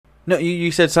No,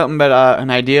 you said something about an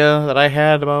idea that I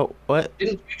had about what?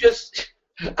 Didn't you just?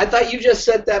 I thought you just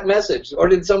sent that message, or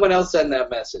did someone else send that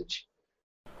message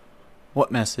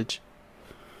What message?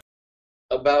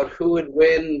 about who would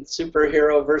win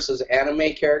superhero versus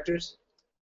anime characters?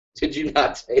 Did you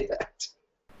not say that?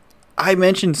 I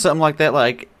mentioned something like that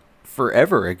like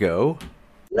forever ago.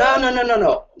 No, no, no, no,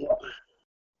 no.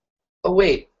 Oh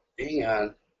wait, hang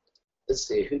on. Let's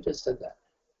see. Who just said that?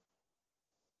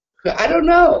 I don't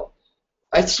know.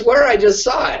 I swear I just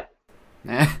saw it.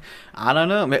 I don't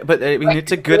know, but I mean I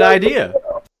it's a good swear idea.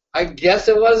 I guess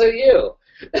it wasn't you.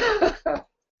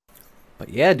 But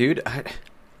yeah, dude,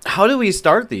 how do we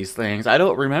start these things? I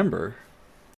don't remember.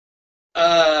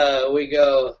 We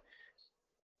go.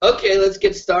 Okay, let's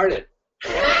get started.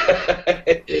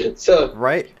 so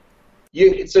Right?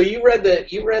 you read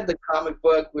the comic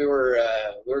book. We were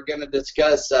going to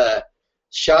discuss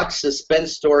Shock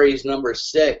Suspense Stories number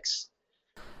 6,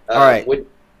 All right. with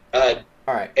uh,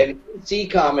 All right. an EC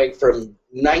comic from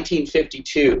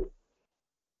 1952.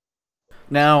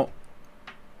 Now,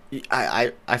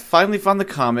 I finally found the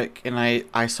comic and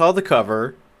I saw the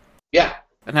cover Yeah,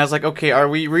 and I was like, okay, are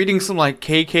we reading some like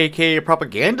KKK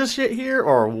propaganda shit here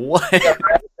or what?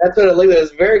 that's what it looked like.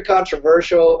 It's very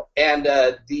controversial, and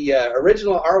the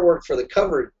original artwork for the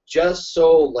cover just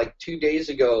sold like 2 days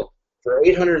ago for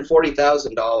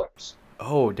 $840,000.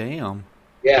 Oh, damn.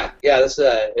 Yeah, yeah.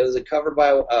 It was a cover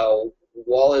by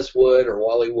Wallace Wood or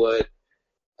Wally Wood,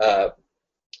 uh,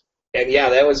 and yeah,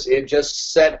 it.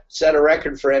 Just set a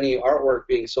record for any artwork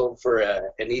being sold for an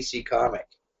EC comic.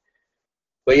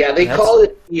 But yeah, That's they call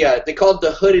it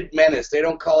the Hooded Menace. They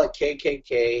don't call it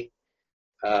KKK.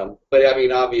 But I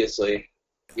mean, obviously,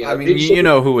 I mean, big you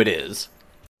know who it is.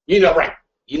 right?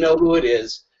 You know who it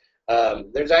is.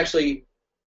 There's actually,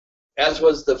 as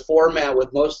was the format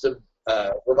with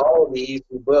with all of the EC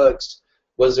books,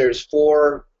 was there's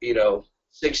four,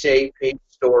 6 to 8 page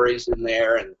stories in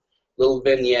there and little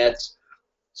vignettes.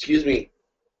 Excuse me.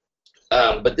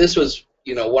 But this was,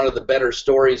 one of the better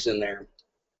stories in there.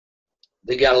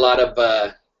 They got a lot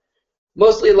of,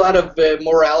 mostly a lot of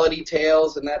morality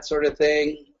tales and that sort of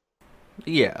thing.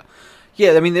 Yeah.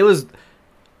 Yeah, I mean, it was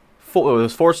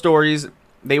four stories.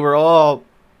 They were all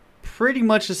pretty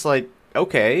much just like,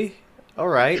 okay, all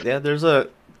right, yeah, there's a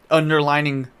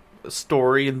underlining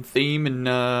story and theme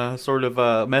and sort of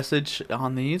a message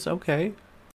on these. Okay.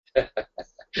 Yeah,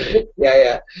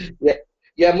 yeah, yeah,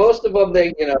 yeah. Most of them,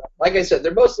 like I said,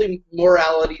 they're mostly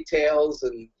morality tales,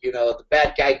 and the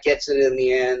bad guy gets it in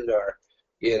the end, or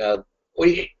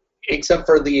we, except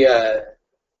for the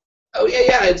oh yeah,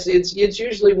 yeah, it's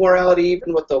usually morality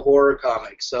even with the horror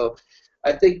comics. So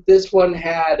I think this one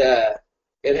had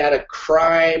it had a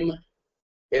crime,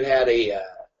 it had a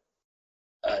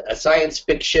science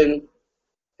fiction,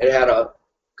 it had a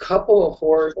couple of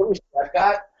horrors. Let me see,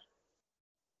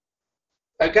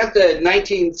 I got the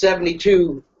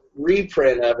 1972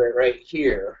 reprint of it right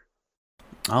here.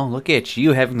 Oh, look at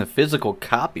you having the physical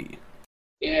copy.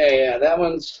 Yeah, yeah, that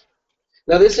one's.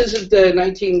 Now this isn't the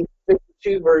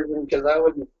 1952 version because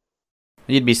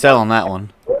You'd be selling that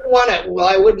one. wouldn't want to. Well,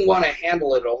 I wouldn't want to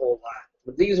handle it a whole lot.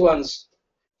 But these ones,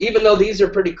 even though these are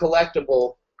pretty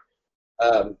collectible,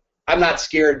 I'm not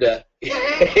scared to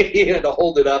to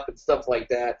hold it up and stuff like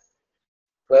that.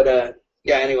 But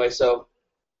yeah, anyway, so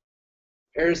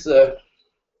here's the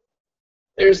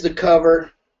there's the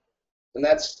cover, and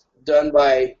that's done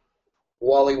by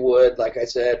Wally Wood. Like I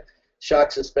said,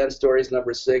 Shock Suspense Stories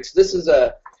number 6. This is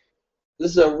a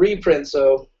reprint,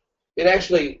 so it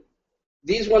actually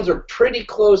these ones are pretty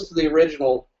close to the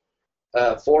original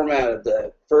format of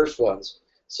the first ones.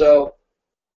 So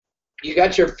you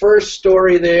got your first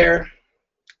story there,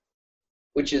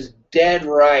 which is Dead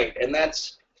Right, and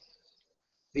that's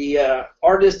the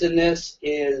artist in this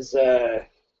is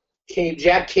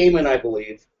Jack Kamen, I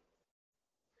believe.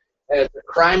 And it's a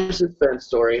crime suspense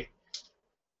story,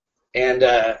 and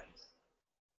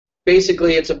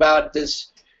basically it's about this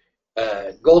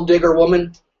gold digger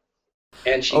woman,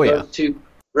 and she Oh yeah. goes to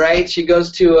right. She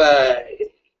goes to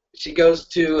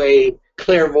a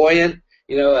clairvoyant,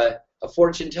 a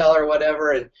fortune teller or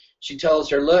whatever, and she tells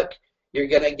her, "Look, you're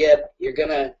gonna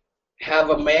have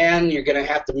a man. You're gonna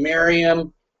have to marry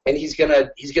him, and he's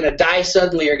gonna die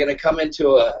suddenly. You're gonna come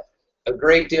into a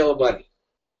great deal of money,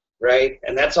 right?"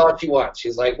 And that's all she wants.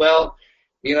 She's like, "Well,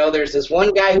 there's this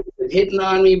one guy who's been hitting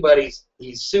on me, but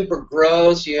he's super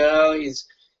gross. He's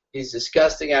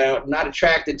disgusting. I'm not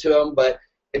attracted to him, but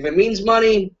if it means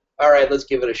money, all right, let's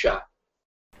give it a shot."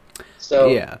 So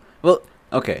Yeah. Well,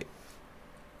 okay.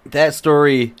 That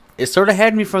story, it sort of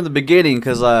had me from the beginning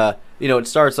because it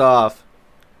starts off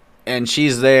And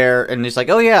she's there, and it's like,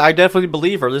 oh yeah, I definitely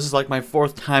believe her. This is like my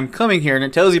 4th time coming here, and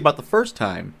it tells you about the first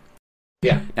time.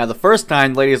 Yeah. Now the first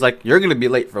time, the lady's like, you're gonna be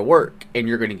late for work, and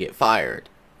you're gonna get fired,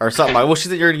 or something. Like, well, she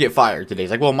said you're gonna get fired today. It's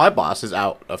like, well, my boss is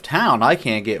out of town. I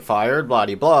can't get fired. Blah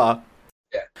de blah.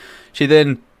 Yeah. She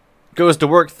then goes to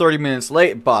work 30 minutes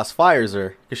late. Boss fires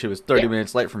her because she was 30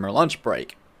 minutes late from her lunch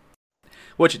break.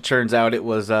 Which it turns out it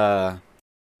was the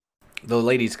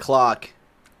lady's clock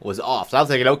was off. So I was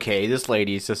thinking, okay, this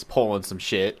lady's just pulling some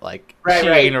shit. Like, she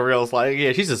ain't a real, like,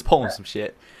 yeah, she's just pulling some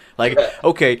shit. Like,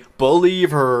 okay, believe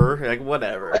her. Like,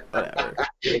 whatever.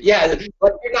 Yeah,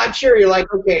 but you're not sure. You're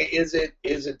like, okay, is it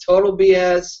total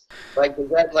BS? Like,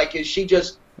 is she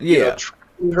just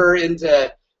tricking her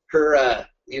into her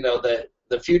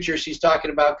the future she's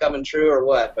talking about coming true or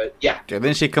what? But yeah. And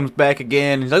then she comes back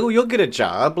again. He's like, oh, you'll get a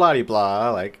job. Blah de blah.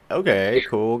 Like, okay,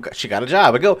 cool. She got a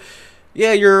job. I go,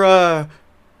 yeah,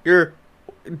 you're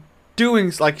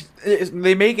doing, like,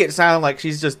 they make it sound like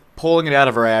she's just pulling it out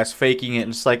of her ass, faking it,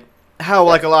 and it's like how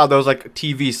like a lot of those like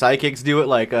TV psychics do it.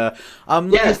 Like, I'm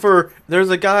looking for,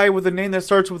 there's a guy with a name that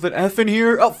starts with an F in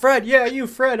here. Oh, Fred, yeah, you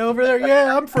Fred over there.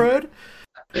 Yeah, I'm Fred.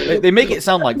 They make it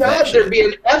sound like that. There'd be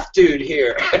an F dude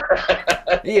here.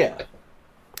 Yeah,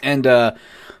 and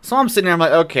so I'm sitting there. I'm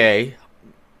like, okay,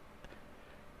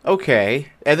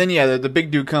 and then the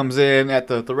big dude comes in at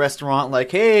the restaurant,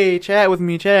 like, hey, chat with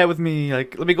me,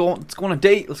 like, let's go on a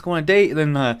date,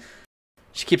 and then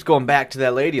she keeps going back to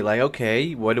that lady, like,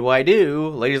 okay, what do I do?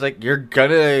 Lady's like, you're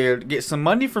gonna get some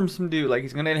money from some dude, like,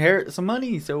 he's gonna inherit some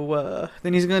money, so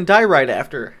then he's gonna die right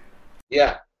after.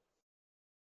 Yeah.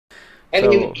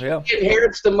 And he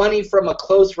inherits the money from a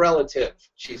close relative,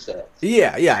 she says.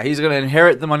 Yeah, he's gonna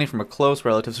inherit the money from a close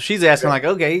relative. So she's asking, like,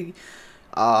 okay,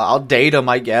 I'll date him,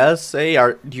 I guess. Hey,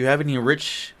 do you have any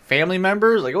rich family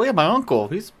members? Like, oh yeah, my uncle.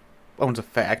 He owns a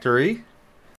factory.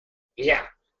 Yeah.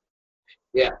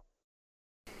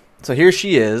 So here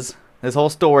she is. This whole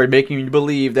story making you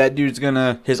believe that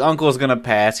his uncle's gonna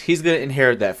pass. He's gonna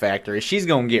inherit that factory. She's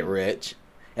gonna get rich,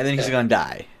 and then he's gonna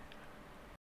die.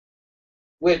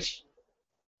 Which,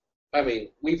 I mean,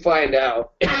 we find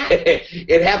out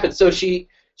it happens. So she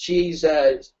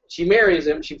marries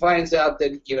him. She finds out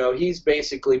that he's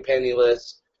basically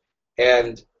penniless,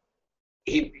 and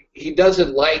he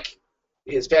doesn't like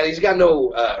his family. He's got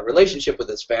no relationship with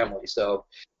his family, so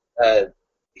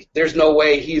there's no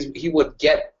way he would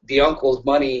get the uncle's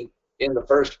money in the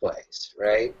first place,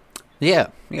 right? Yeah,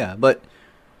 but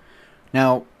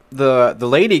now the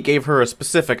lady gave her a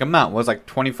specific amount. It was like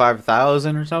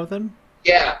 $25,000 or something.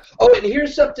 Yeah. Oh, and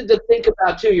here's something to think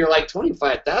about too. You're like,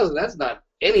 25,000. That's not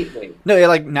anything. No, yeah,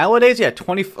 like nowadays, yeah,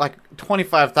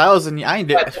 25,000. I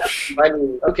ain't. I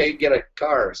mean, okay, get a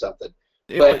car or something.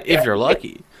 But if you're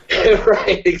lucky.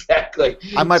 Right. Exactly.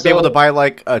 I might be able to buy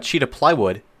like a sheet of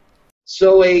plywood.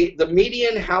 So the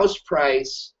median house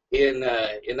price in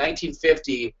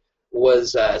 1950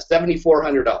 was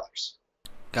 $7,400.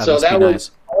 So that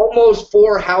was almost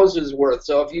 4 houses worth.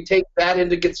 So if you take that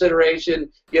into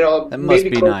consideration, that must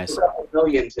be nice. To $2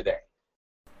 million today.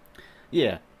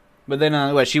 Yeah, but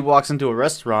then she walks into a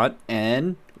restaurant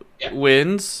and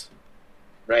wins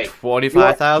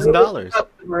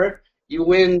 $25,000. You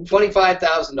win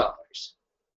 $25,000.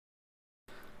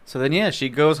 So then she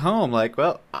goes home like,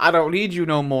 well, I don't need you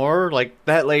no more. Like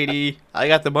that lady, I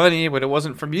got the money, but it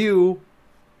wasn't from you.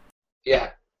 Yeah.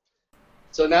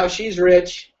 So now she's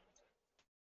rich,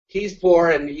 he's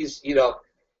poor, and she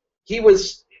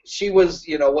was,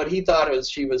 what he thought was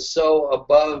she was so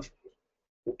above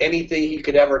anything he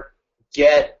could ever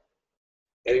get,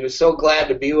 and he was so glad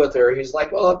to be with her. He's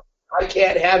like, well, if I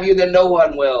can't have you, then no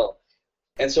one will.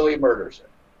 And so he murders her.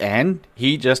 And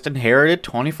he just inherited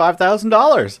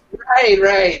 $25,000.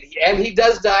 Right. And he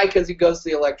does die because he goes to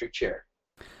the electric chair.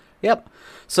 Yep.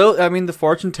 So, I mean, the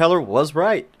fortune teller was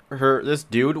right. This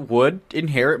dude would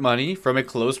inherit money from a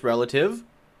close relative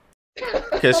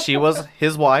because she was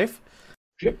his wife.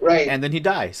 Right. And then he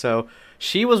died. So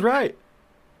she was right.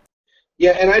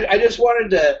 Yeah, and I just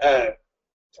wanted to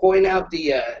point out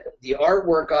the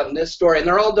artwork on this story, and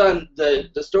they're all done. The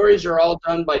stories are all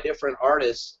done by different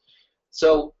artists.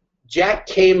 So Jack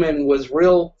Kamen was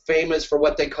real famous for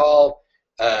what they call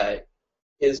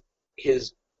his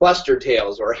Buster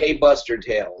Tales or Hey Buster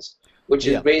Tales, which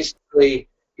is basically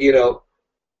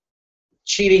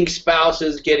cheating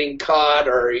spouses getting caught,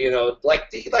 or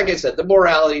like I said, the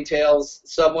morality tales,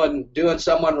 someone doing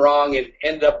someone wrong and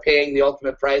ended up paying the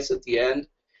ultimate price at the end.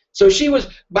 So she was,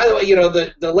 by the way,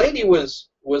 the lady was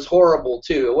horrible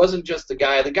too. It wasn't just the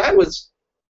guy. The guy was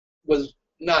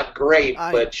not great,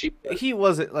 but he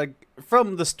wasn't, like,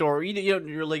 from the story, you don't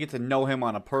really get to know him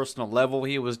on a personal level.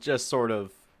 He was just sort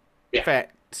of Yeah.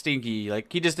 fat, stinky.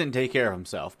 Like he just didn't take care of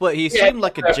himself. But he Yeah. seemed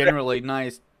like a generally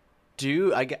nice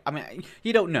dude. I mean,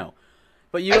 you don't know,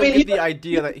 but you I don't mean, get the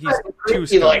idea that he's too he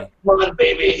scummy. like, come on,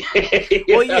 baby.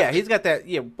 Well, yeah, he's got that.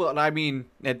 Yeah, but I mean,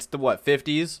 it's the what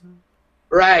 50s.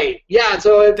 Right. Yeah.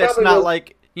 So it That's probably not was.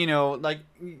 like like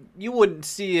you wouldn't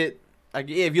see it. Like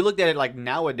yeah, if you looked at it like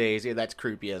nowadays, yeah, that's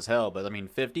creepy as hell. But I mean,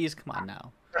 50s, come on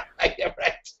now. Yeah,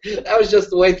 right. That was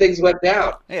just the way things went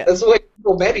down. Yeah, That's the way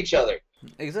people met each other.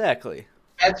 exactly.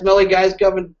 Bad smelly guys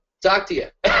come and talk to you.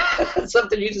 It's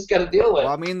something you just got to deal with.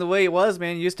 Well, I mean, the way it was,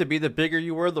 man, it used to be the bigger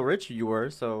you were, the richer you were.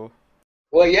 So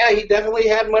Well, yeah, he definitely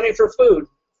had money for food.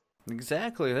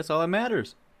 exactly, that's all that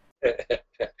matters.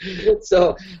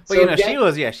 so, But so she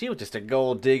was, yeah, she was just a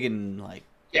gold digging, like,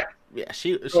 Yeah. yeah,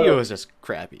 she Well, was just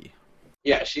crappy.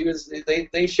 yeah, she was.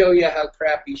 They show you how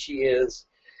crappy she is,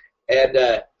 and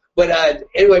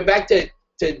anyway, back to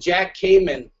Jack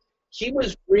Kamen. He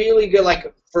was really good.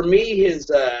 Like for me,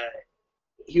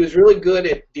 he was really good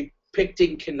at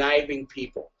depicting conniving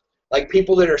people, like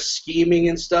people that are scheming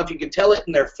and stuff. You can tell it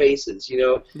in their faces. You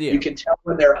know, Yeah, you can tell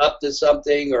when they're up to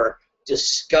something or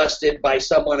disgusted by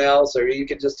someone else, or you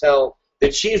can just tell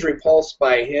that she's repulsed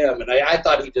by him. And I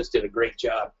thought he just did a great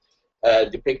job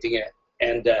depicting it.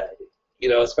 And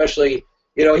especially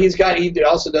he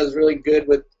also does really good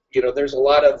with there's a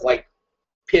lot of like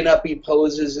pin-up-y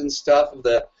poses and stuff of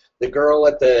the girl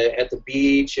at the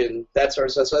beach and that sort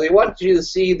of stuff. So they want you to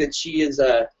see that she is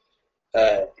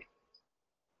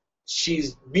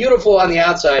she's beautiful on the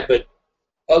outside but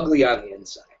ugly on the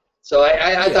inside. So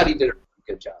I thought he did a really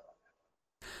good job.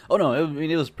 oh no, I mean,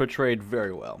 it was portrayed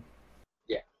very well.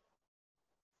 Yeah.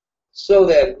 So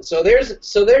there's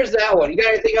that one. You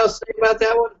got anything else to say about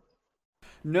that one?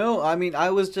 No, I mean, I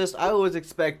was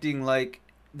expecting, like,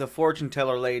 the fortune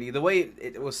teller lady, the way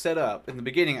it was set up in the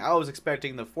beginning, I was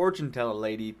expecting the fortune teller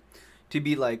lady to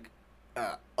be, like,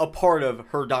 a part of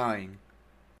her dying.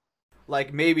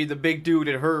 Like, maybe the big dude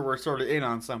and her were sort of in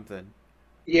on something.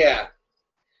 Yeah.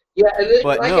 Yeah, and then,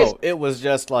 But like I no, said, it was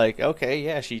just like, okay,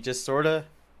 yeah, she just sort of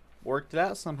worked it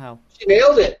out somehow. she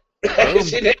nailed it. Boom.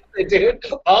 She nailed it, dude.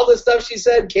 All the stuff she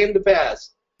said came to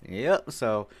pass. Yep.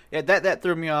 So yeah, that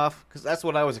threw me off because that's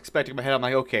what I was expecting in my head. I'm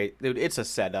like, okay, dude, it's a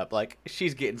setup. Like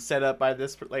she's getting set up by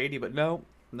this lady, but no,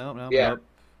 no, no, Yeah. no.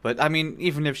 But I mean,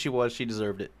 even if she was, she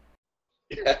deserved it.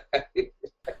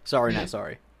 Sorry, not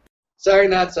sorry. Sorry,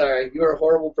 not sorry. You're a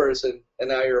horrible person, and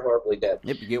now you're horribly dead.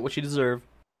 Yep, you get what you deserve.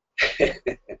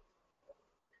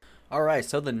 All right.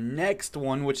 So the next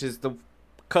one, which is the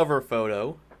cover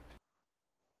photo.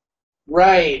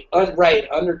 Right,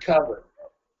 undercover.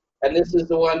 And this is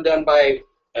the one done by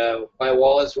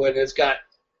Wallace Wood. It's got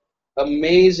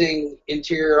amazing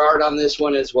interior art on this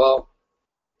one as well.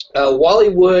 Wally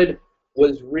Wood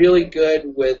was really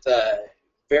good with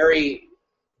very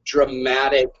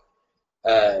dramatic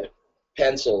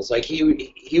pencils. Like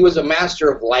he was a master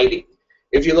of lighting.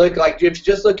 If you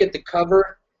just look at the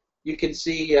cover, you can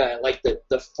see like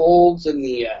the folds in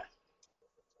the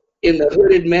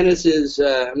Hooded Menaces.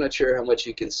 I'm not sure how much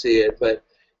you can see it, but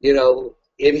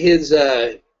in his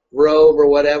robe or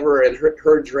whatever, and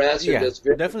her dress are Yeah, just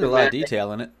very definitely a lot of dramatic.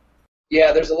 detail in it.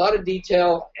 Yeah, there's a lot of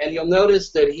detail, and you'll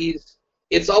notice that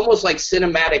it's almost like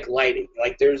cinematic lighting.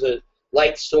 Like there's a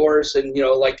light source, and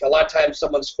like a lot of times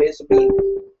someone's face will be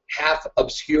half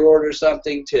obscured or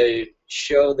something to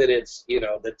show that it's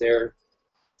that they're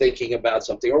thinking about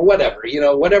something or whatever.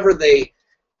 Whatever they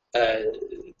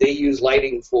use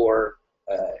lighting for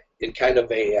in kind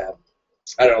of a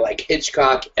I don't know, like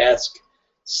Hitchcock-esque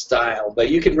style, but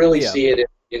you can really Yeah. see it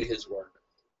in his work.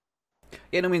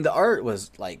 And I mean, the art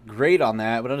was like great on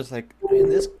that, but I'm just like, in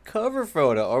this cover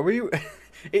photo, are we?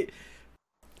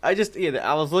 I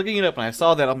was looking it up and I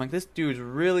saw that. I'm like, this dude's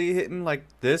really hitting like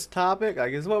this topic.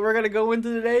 Like, is what we're gonna go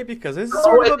into today because this is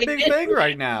sort of a big thing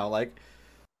right now. Like,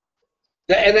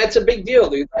 And that's a big deal,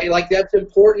 dude. Like that's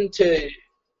important to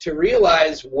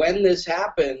realize when this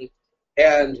happened.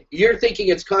 And you're thinking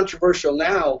it's controversial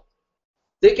now.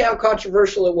 Think how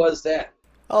controversial it was then.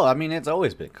 oh, I mean, it's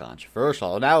always been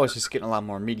controversial. Now it's just getting a lot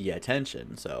more media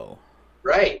attention. So,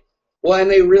 Right. Well,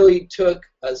 and they really took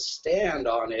a stand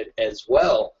on it as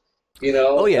well.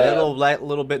 oh yeah, that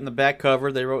little bit in the back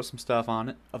cover, they wrote some stuff on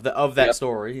it of that Yep.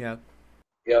 story. Yeah.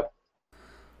 Yep. All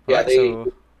Yeah, right,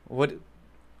 so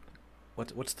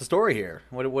what's the story here?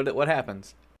 What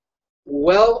happens?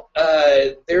 Well,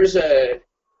 there's an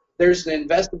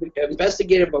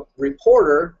investigative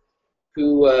reporter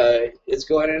who is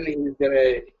going in and he's going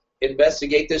to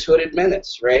investigate this hooded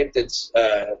menace, right? That's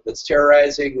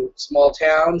terrorizing small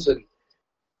towns, and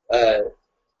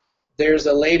there's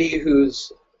a lady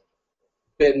who's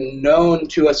been known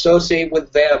to associate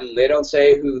with them. They don't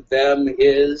say who them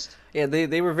is. Yeah,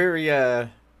 they were very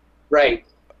Right.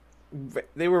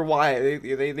 they were why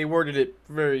they worded it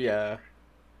very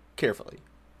carefully.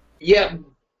 Yeah,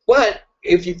 but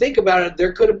if you think about it,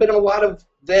 there could have been a lot of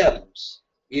thems.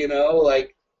 You know,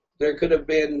 like there could have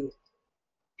been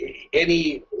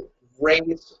any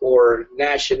race or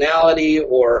nationality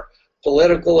or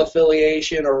political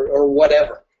affiliation or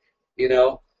whatever. You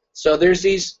know, so there's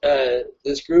these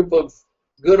this group of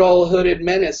good old hooded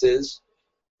menaces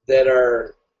that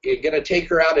are going to take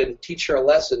her out and teach her a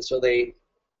lesson. So they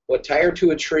would tie her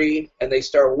to a tree and they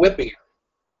start whipping her.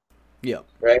 Yeah.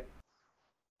 Right.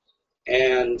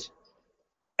 And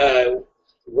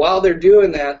while they're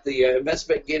doing that, the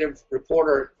investigative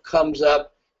reporter comes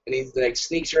up and he like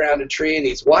sneaks around a tree and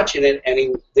he's watching it, and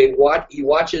he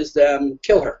watches them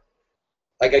kill her.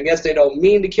 Like, I guess they don't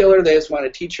mean to kill her; they just want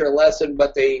to teach her a lesson,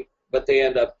 but they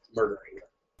end up murdering her.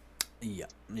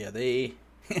 Yeah, they.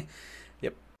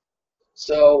 Yep.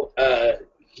 So I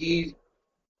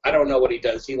don't know what he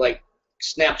does. He like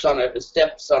steps on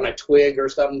a twig or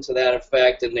something to that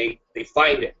effect, and they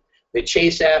find it. They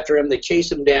chase after him. They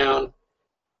chase him down,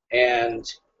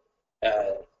 and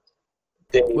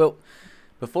well,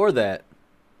 before that,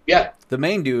 yeah, the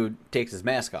main dude takes his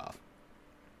mask off.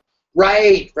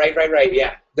 Right,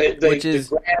 yeah. Which is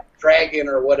the Grand Dragon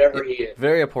or whatever he is.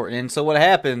 Very important. And so what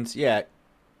happens? Yeah,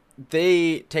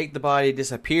 they take the body,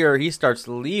 disappear. He starts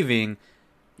leaving.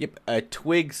 Yep, a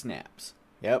twig snaps.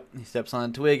 Yep, he steps on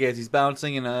a twig as he's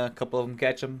bouncing, and a couple of them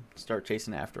catch him, start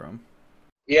chasing after him.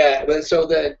 Yeah, but so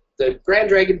the Grand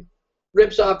Dragon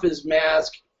rips off his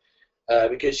mask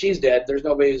because she's dead. There's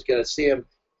nobody who's gonna see him,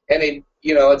 and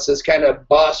it's this kind of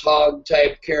boss hog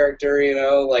type character,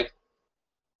 like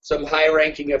some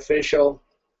high-ranking official.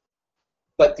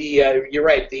 But you're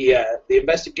right. The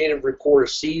investigative reporter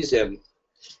sees him,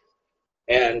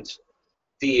 and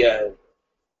the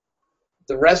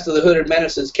rest of the hooded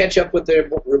menaces catch up with the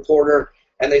reporter,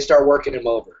 and they start working him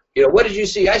over. What did you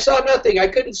see? I saw nothing. I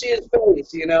couldn't see his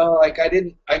face. Like I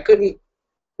couldn't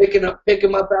pick him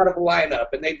up out of a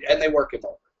lineup, and they work him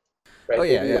over. Right? Oh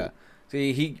yeah.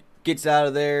 See, he gets out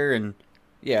of there, and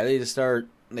yeah,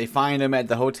 they find him at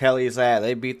the hotel he's at.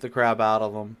 They beat the crap out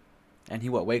of him, and he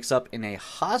wakes up in a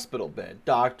hospital bed.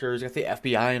 Doctors got the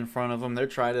FBI in front of him. They're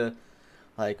trying to,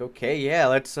 like, okay, yeah,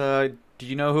 let's. Do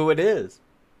you know who it is?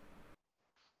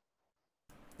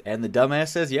 And the dumbass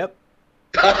says, "Yep."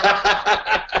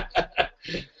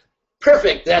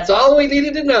 Perfect. That's all we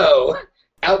needed to know.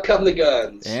 Out come the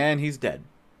guns. And he's dead.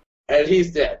 And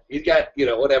he's dead. He's got,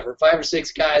 whatever, 5 or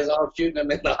 6 guys all shooting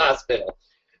him in the hospital.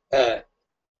 And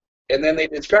then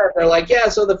they're like, yeah,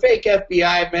 so the fake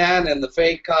FBI man and the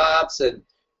fake cops and,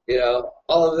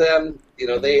 all of them,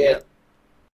 they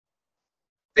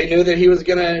knew that he was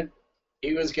gonna,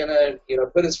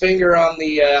 put his finger on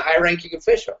the high-ranking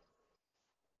official.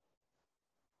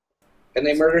 And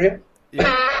they murder him?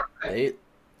 Yeah.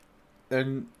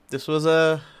 And this was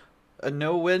a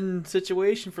no-win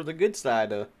situation for the good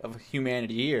side of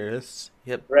humanity here.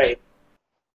 Yep. Right.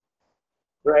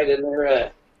 Right, and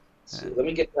they're, let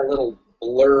me get that little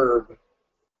blurb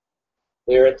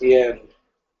there at the end.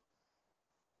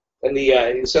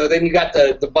 And so then you got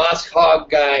the boss hog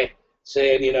guy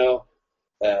saying,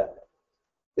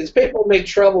 these people make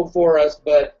trouble for us,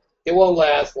 but it won't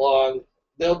last long.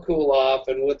 They'll cool off,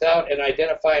 and without an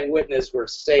identifying witness, we're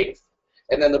safe.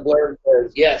 And then the blurb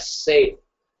says, yes, safe.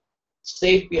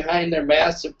 Safe behind their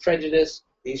masks of prejudice,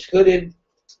 these hooded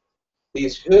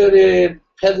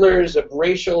peddlers of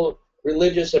racial,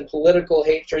 religious, and political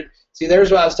hatred. See,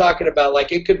 there's what I was talking about.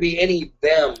 Like, it could be any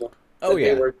them that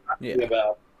they were talking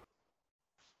about.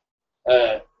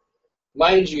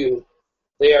 Mind you,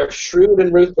 they are shrewd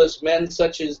and ruthless men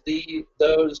such as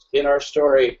those in our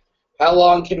story. How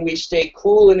long can we stay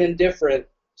cool and indifferent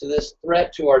to this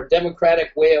threat to our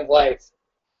democratic way of life?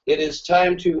 It is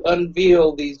time to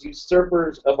unveil these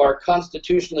usurpers of our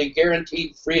constitutionally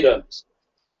guaranteed freedoms.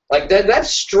 Like,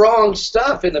 that's strong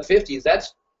stuff in the 50s.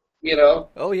 That's,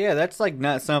 Oh, yeah, that's, like,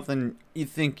 not something you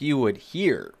think you would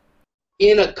hear.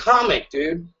 In a comic,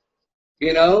 dude.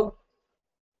 Yeah,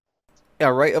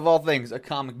 right, of all things, a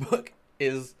comic book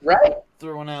is right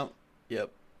thrown out. Yep.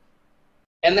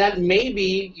 And that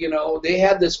maybe, they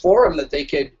had this forum that they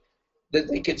could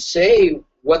say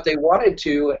what they wanted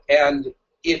to, and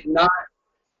it not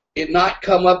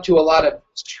come up to a lot of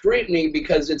scrutiny,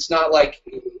 because it's not like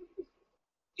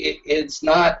it's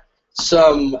not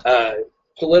some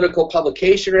political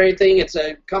publication or anything. It's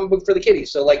a comic book for the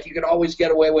kiddies, so like you can always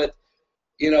get away with,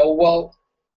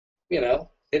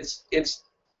 it's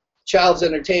child's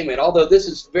entertainment, although this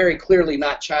is very clearly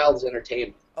not child's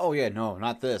entertainment. Oh yeah, no,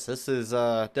 not this. This is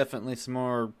definitely some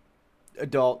more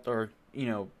adult or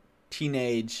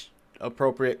teenage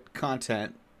appropriate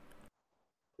content.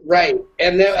 Right,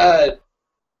 and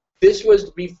this was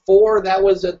before that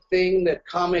was a thing that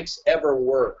comics ever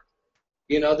were.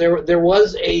 There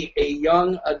was a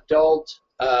young adult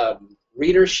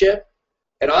readership,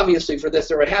 and obviously for this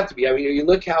there would have to be. I mean, you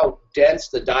look how dense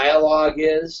the dialogue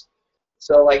is.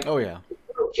 So like, Oh yeah.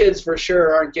 little kids for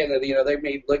sure aren't getting it. They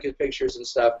may look at pictures and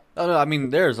stuff. Oh no, I mean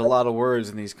there's a lot of words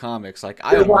in these comics. Like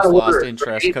I There's a lot almost of lost words, interest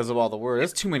right? because of all the words.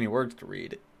 That's too many words to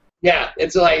read. Yeah,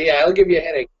 it's like, yeah, it'll give you a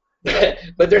headache.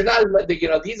 But there's not as much.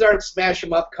 These aren't smash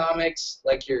 'em up comics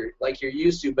like you're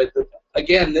used to. But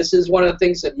again, this is one of the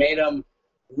things that made them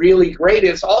really great.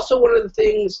 It's also one of the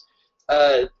things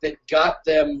that got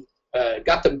them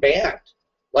banned.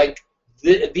 Like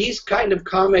these kind of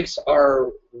comics are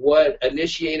what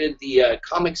initiated the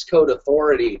Comics Code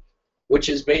Authority, which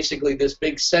is basically this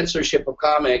big censorship of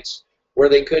comics where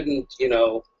they couldn't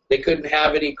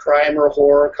have any crime or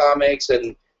horror comics,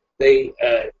 and they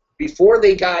before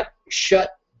they got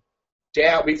shut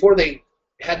down, before they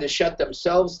had to shut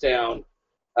themselves down,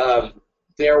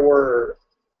 there were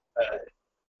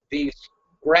these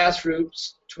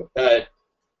grassroots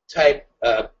type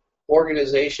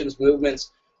organizations,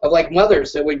 movements of like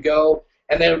mothers that would go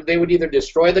and then they would either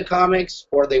destroy the comics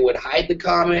or they would hide the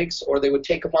comics or they would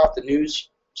take them off the news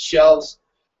shelves.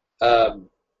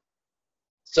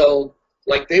 So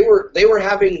like they were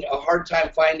having a hard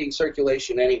time finding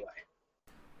circulation anyway.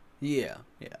 Yeah,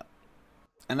 yeah.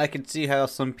 And I can see how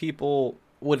some people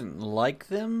wouldn't like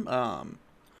them.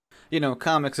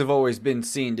 Comics have always been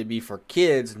seen to be for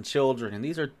kids and children, and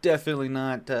these are definitely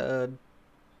not, for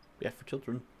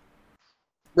children.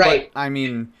 Right. But, I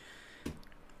mean,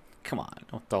 come on,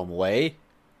 don't throw them away.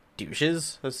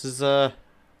 Douches. This is,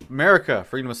 America,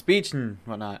 freedom of speech and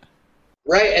whatnot.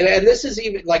 Right, and this is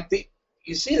even, like,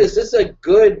 you see this is a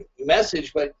good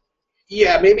message, but,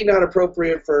 yeah, maybe not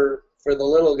appropriate for the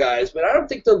little guys, but I don't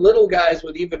think the little guys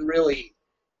would even really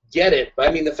get it.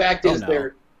 I mean, the fact is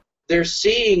they're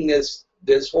seeing this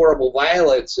horrible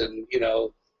violence and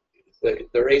the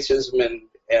racism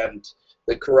and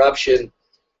the corruption,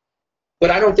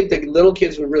 but I don't think the little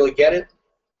kids would really get it.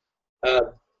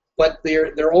 But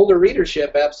their older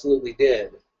readership absolutely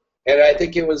did, and I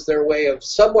think it was their way of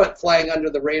somewhat flying under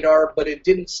the radar, but it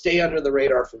didn't stay under the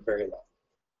radar for very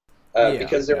long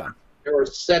because there were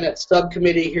Senate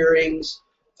subcommittee hearings.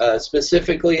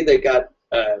 Specifically, they got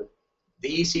the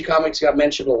EC Comics got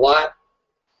mentioned a lot.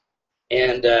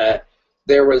 And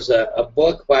there was a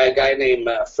book by a guy named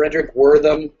Frederick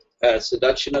Wortham,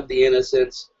 Seduction of the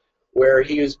Innocents, where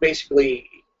he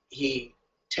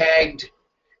tagged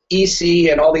EC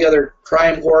and all the other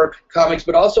crime horror comics,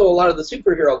 but also a lot of the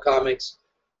superhero comics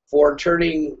for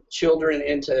turning children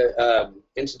into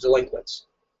delinquents.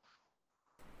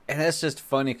 And that's just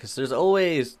funny because there's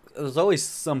always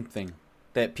something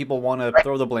that people want to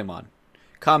throw the blame on.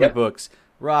 Comic books,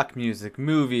 rock music,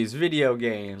 movies, video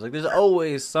games. Like there's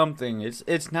always something.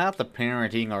 It's not the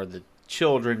parenting or the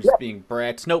children just being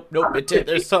brats. Nope.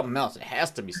 There's something else. It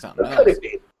has to be something else.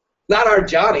 Not our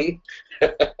Johnny.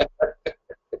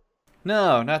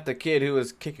 No, not the kid who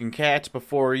was kicking cats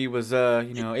before he was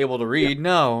able to read.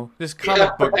 No, this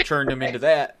comic book turned him into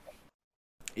that.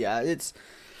 Yeah, it's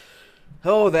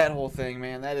that whole thing,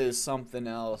 man. That is something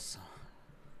else.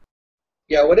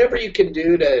 Yeah, whatever you can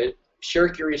do to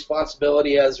shirk your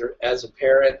responsibility as a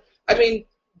parent. I mean,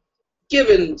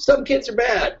 given some kids are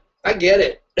bad, I get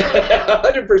it,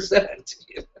 100%.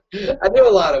 I knew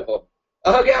a lot of them.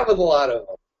 I hung out with a lot of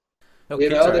them. No,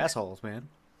 kids are assholes, man.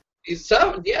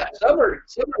 Some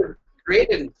are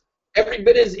great and every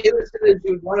bit as innocent as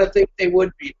you'd want to think they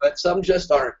would be, but some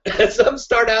just aren't. Some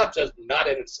start out just not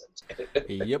innocent.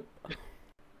 Yep.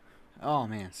 Oh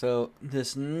man, so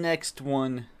this next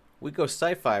one, we go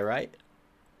sci-fi, right?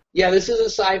 Yeah, this is a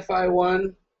sci-fi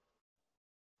one,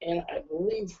 and I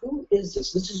believe, who is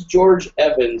this? This is George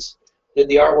Evans. Did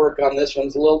the artwork on this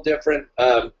one's a little different.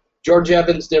 George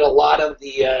Evans did a lot of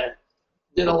the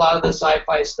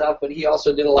sci-fi stuff, but he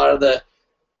also did a lot of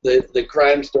the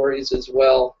crime stories as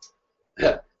well.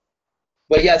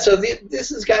 But yeah, so this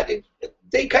has got,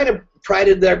 they kind of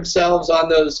prided themselves on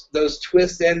those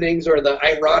twist endings or the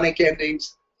ironic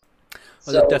endings.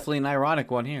 Well, there's definitely an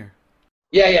ironic one here.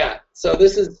 Yeah. So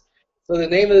the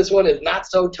name of this one is Not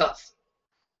So Tough,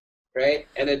 right?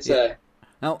 And it's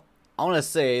Now, I want to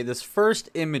say this first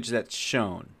image that's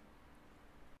shown,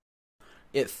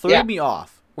 it threw me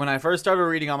off. When I first started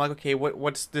reading, I'm like, okay,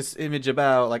 what's this image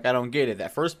about? Like, I don't get it.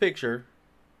 That first picture,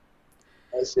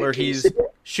 where he's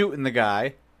shooting the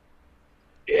guy.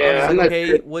 I Yeah, was I'm like, not hey,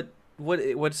 sure.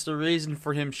 what's the reason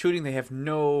for him shooting? They have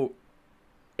no.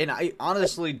 And I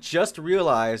honestly just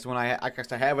realized when I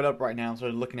guess I have it up right now, so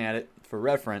I'm looking at it for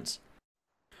reference.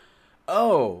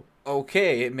 Oh,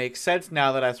 okay, it makes sense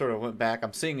now that I sort of went back.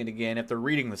 I'm seeing it again after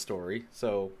reading the story.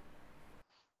 So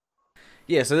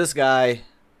yeah, so this guy,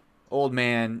 old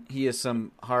man, he is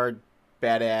some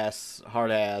badass,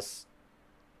 hard ass,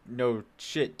 no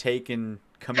shit taken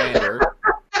commander.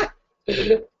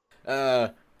 Uh,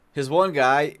 his one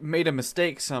guy made a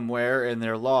mistake somewhere and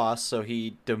they're lost, so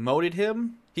he demoted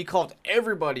him. He called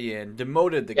everybody in,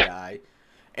 demoted the Yeah, guy,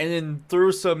 and then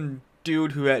threw some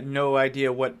dude who had no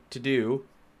idea what to do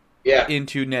yeah,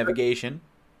 into navigation.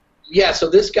 yeah. So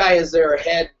this guy is their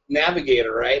head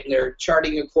navigator, right? And they're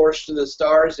charting a course to the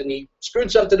stars, and he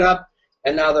screwed something up,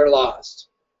 and now they're lost.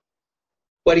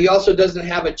 But he also doesn't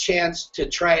have a chance to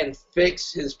try and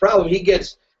fix his problem. He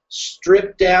gets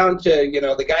stripped down to,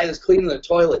 the guy that's cleaning the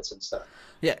toilets and stuff,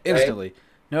 Yeah, right? instantly.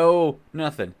 No,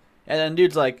 nothing. And then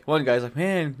dude's like, one guy's like,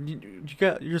 man,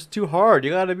 you're too hard.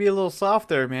 You gotta be a little soft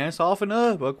there, man. Soften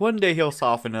up. Like one day he'll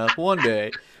soften up. One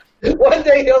day. One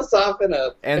day he'll soften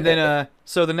up. And then,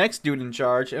 so the next dude in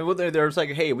charge, and they're just like,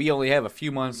 hey, we only have a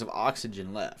few months of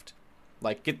oxygen left.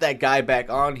 Like, get that guy back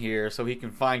on here so he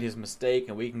can find his mistake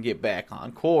and we can get back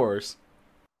on course.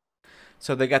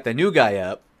 So they got the new guy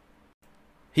up.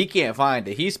 He can't find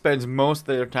it. He spends most of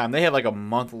their time. They have like a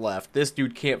month left. This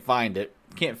dude can't find it.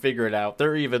 Can't figure it out.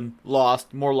 They're even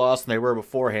lost, more lost than they were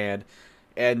beforehand.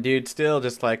 And dude still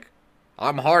just like,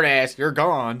 I'm hard ass, you're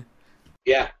gone.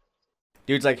 Yeah.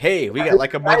 Dude's like, hey, we got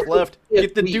like a month left.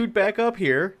 Get the We- dude back up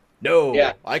here. No,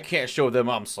 Yeah. I can't show them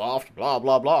I'm soft. Blah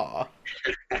blah blah.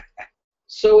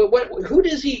 So who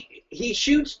does he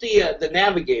shoots the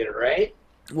navigator, right?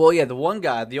 Well, yeah, the one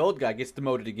guy, the old guy, gets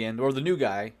demoted again, or the new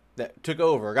guy that took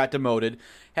over got demoted,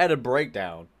 had a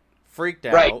breakdown, freaked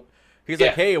out. Right. He's Yeah.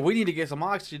 like, hey, we need to get some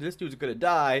oxygen. This dude's gonna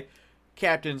die.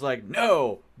 Captain's like,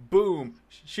 no. Boom.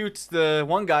 Shoots the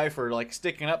one guy for like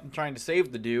sticking up and trying to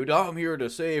save the dude. I'm here to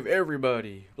save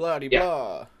everybody. Blah de Yeah.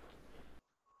 blah.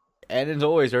 And as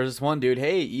always, there's this one dude.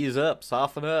 Hey, ease up,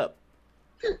 soften up.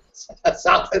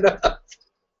 Soften up.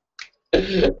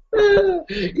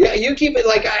 Yeah, you keep it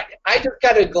like I just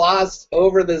kind of glossed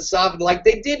over the soften. Like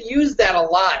they did use that a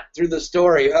lot through the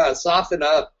story, huh? Soften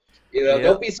up. Yep.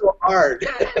 Don't be so hard.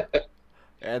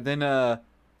 And then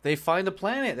they find a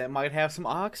planet that might have some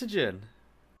oxygen.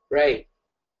 Right.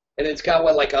 And it's got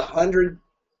what, like 100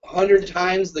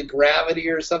 times the gravity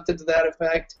or something to that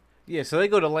effect. Yeah, so they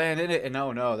go to land in it, and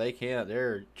oh no, they can't.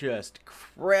 They're just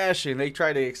crashing. They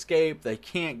try to escape. They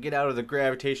can't get out of the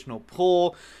gravitational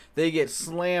pull. They get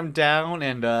slammed down,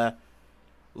 and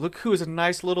look who's a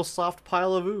nice little soft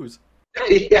pile of ooze.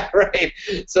 Yeah, right.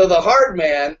 So the hard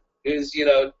man, who's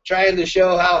trying to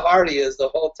show how hard he is the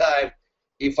whole time,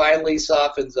 he finally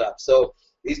softens up. So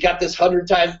he's got this 100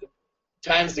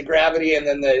 times the gravity, and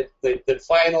then the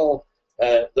final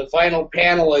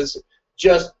panel is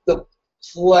just the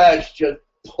flesh just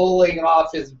pulling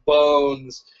off his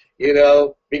bones,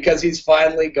 because he's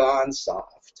finally gone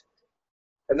soft.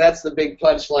 And that's the big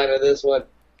punchline of this one.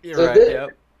 You're So right. Yep.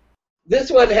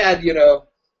 This one had,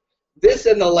 this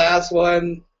and the last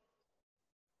one,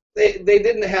 they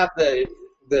didn't have the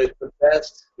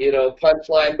best,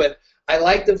 punchline, but I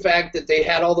like the fact that they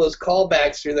had all those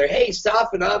callbacks through there. Hey,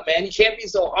 soften up, man. You can't be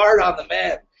so hard on the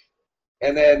men.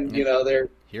 And then, they're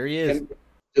Here he is,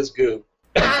 just goo.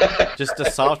 just a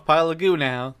soft pile of goo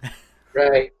now.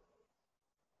 Right.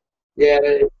 Yeah,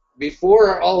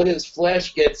 before all his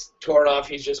flesh gets torn off,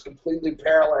 he's just completely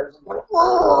paralyzed.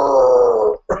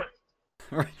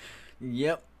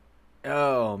 Yep.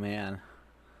 Oh man.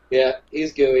 Yeah,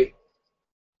 he's gooey.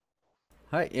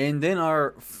 All right, and then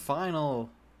our final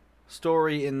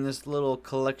story in this little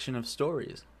collection of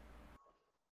stories: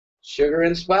 Sugar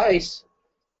and spice.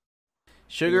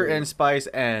 sugar and spice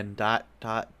and ...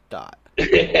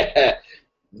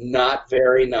 Not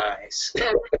very nice.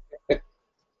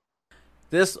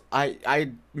 This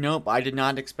nope, I did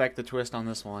not expect the twist on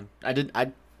this one.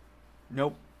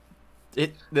 Nope.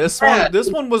 This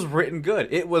one was written good.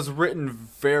 It was written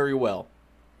very well.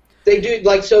 They do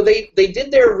so they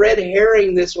did their red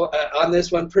herring this one on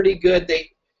this one pretty good.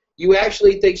 You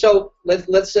actually think so.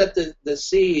 Let's set the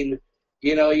scene.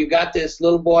 You got this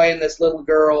little boy and this little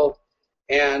girl,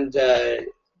 and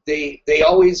they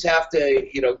always have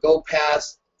to go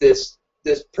past this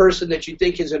person that you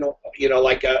think is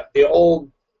like the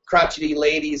old crotchety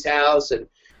lady's house, and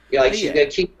she's gonna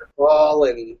keep her ball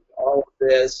and all of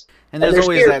this. And there's they're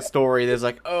always scared. that story. There's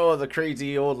like, oh, the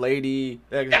crazy old lady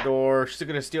next door. She's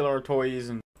gonna steal our toys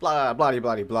and blah blah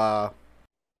blah blah blah.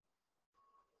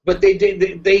 but they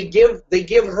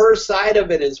give her side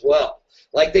of it as well.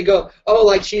 Like they go, oh,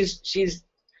 like she's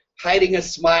hiding a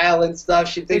smile and stuff.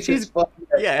 She And thinks it's she's, funny.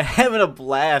 yeah, having a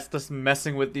blast just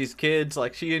messing with these kids.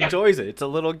 Like, she enjoys it. It's a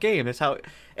little game. That's how.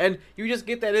 And you just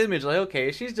get that image, like,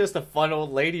 okay, she's just a fun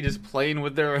old lady just playing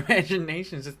with their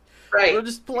imaginations. Just, Right. we're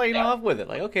just playing off with it.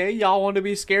 Like, okay, y'all want to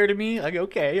be scared of me? Like,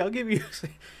 okay, I'll give you.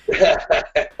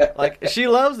 Like, she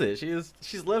loves it.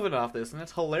 She's living off this, and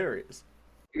that's hilarious.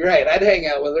 You're right. I'd hang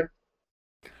out with her.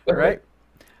 Right?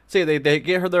 See, they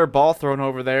get her their ball thrown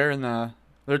over there, and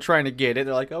they're trying to get it.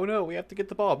 They're like, oh no, we have to get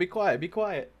the ball. Be quiet, be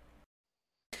quiet.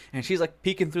 And she's like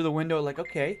peeking through the window, like,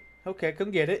 okay,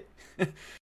 come get it.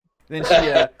 Then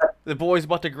the boy's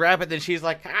about to grab it. Then she's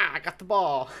like, I got the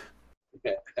ball.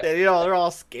 And, they're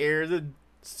all scared. The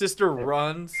sister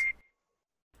runs.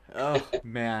 Oh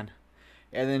man.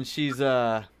 And then she's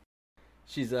oh,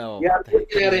 Yeah, I'm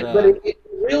looking at it, but it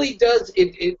really does.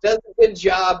 It does a good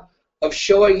job of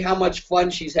showing how much fun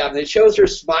she's having. It shows her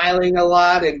smiling a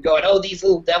lot and going, "Oh, these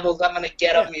little devils! I'm gonna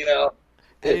get them!" You know.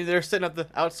 And they're sitting at the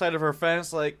outside of her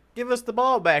fence, like, "Give us the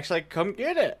ball back." She's like, "Come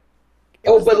get it."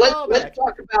 Oh, but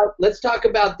let's talk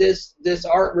about this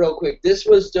art real quick. This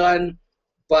was done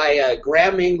by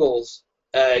Graham Ingalls.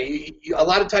 A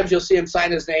lot of times you'll see him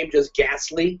sign his name just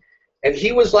Ghastly, and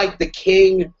he was like the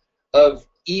king of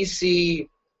EC,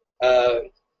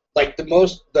 like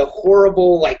the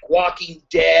horrible, like Walking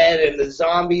Dead and the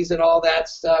zombies and all that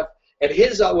stuff. And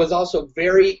his was also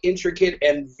very intricate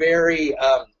and very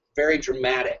very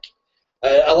dramatic.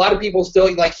 A lot of people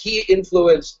still, like, he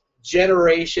influenced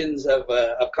generations of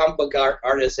comic book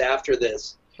artists after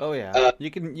this. Oh yeah, you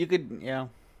could yeah.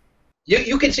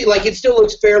 You can see, like, it still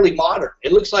looks fairly modern.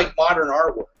 It looks like modern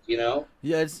artwork, you know.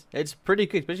 Yeah, it's pretty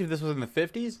good, especially if this was in the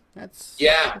 50s. That's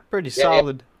pretty Yeah,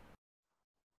 solid.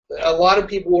 A lot of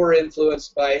people were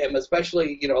influenced by him,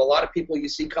 especially, a lot of people you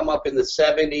see come up in the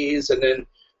 70s, and then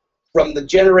from the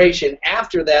generation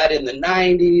after that in the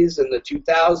 90s and the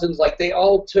 2000s, like, they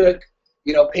all took,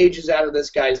 pages out of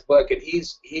this guy's book, and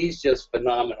he's just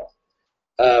phenomenal.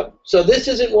 So this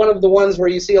isn't one of the ones where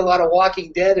you see a lot of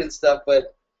Walking Dead and stuff,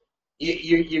 but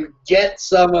you get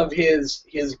some of his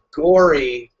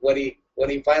gory when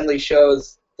he finally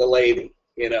shows the lady,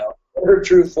 her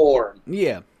true form.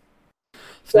 Yeah.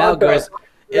 So now, guys,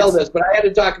 but I had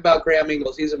to talk about Graham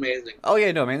Ingalls. He's amazing. Oh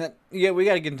yeah, no man. We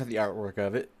got to get into the artwork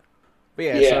of it. But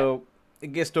yeah, so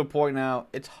it gets to a point now.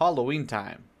 It's Halloween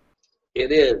time.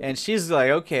 It is. And she's like,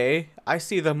 okay, I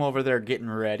see them over there getting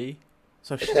ready.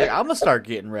 So she's like, I'm gonna start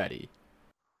getting ready.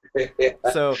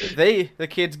 So the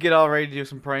kids get all ready to do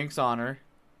some pranks on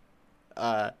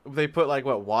her. They put, like,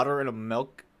 what, water in a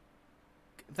milk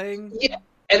thing? Yeah,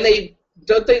 and they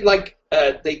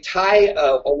tie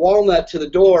a walnut to the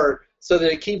door so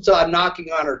that it keeps on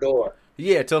knocking on her door.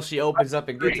 Yeah, till she opens up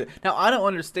and gets it. Now I don't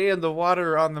understand the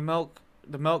water on the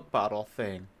milk bottle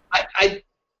thing.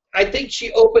 I think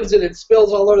she opens it and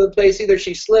spills all over the place. Either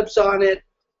she slips on it,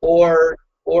 or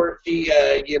she,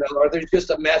 or there's just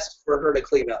a mess for her to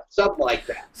clean up. Something like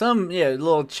that.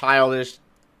 Little childish,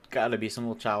 gotta be some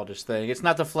little childish thing. It's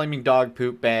not the flaming dog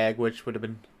poop bag, which would have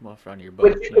been more fun of your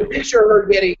book. But you can picture her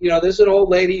getting, this is an old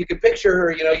lady. You can picture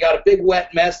her, you got a big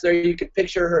wet mess there. You can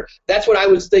picture her. That's what I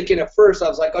was thinking at first. I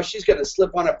was like, oh, she's going to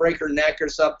slip on it, break her neck or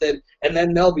something, and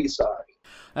then they'll be sorry.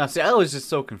 Now, see, I was just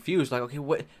so confused. Like, okay,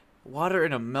 what? Water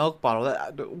in a milk bottle?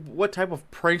 What type of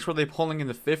pranks were they pulling in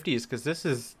the 50s? Because this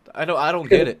is, I don't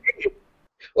get it.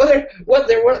 Well,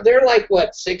 they're like,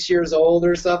 what, 6 years old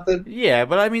or something? Yeah,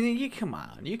 but I mean, come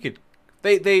on, you could.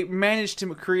 They managed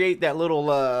to create that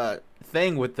little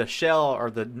thing with the shell or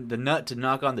the nut to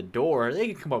knock on the door. They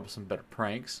could come up with some better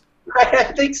pranks.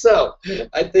 I think so.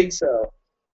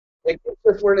 Like,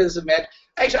 this word is a match.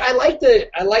 Actually, I like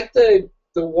the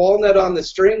walnut on the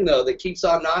string though that keeps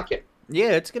on knocking.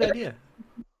 Yeah, it's a good idea.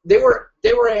 They were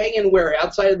hanging where,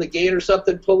 outside of the gate or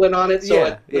something, pulling on it.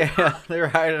 So yeah, they were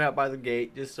hiding out by the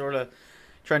gate, just sort of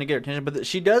trying to get her attention. But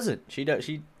she doesn't.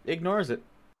 She ignores it.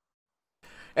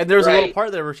 And there's a little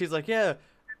part there where she's like, "Yeah,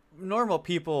 normal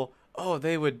people,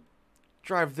 they would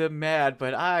drive them mad,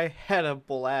 but I had a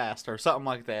blast," or something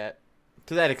like that,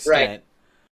 to that extent. Right.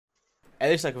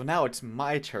 And it's like, well, now it's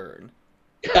my turn.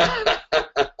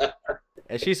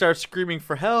 And she starts screaming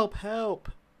for help,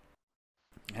 help.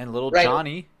 And little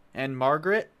Johnny and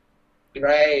Margaret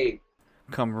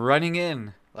come running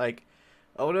in, like,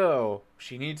 oh no,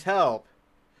 she needs help.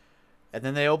 And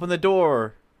then they open the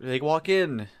door. They walk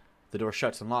in. The door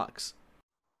shuts and locks.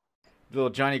 Little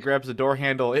Johnny grabs the door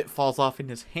handle. It falls off in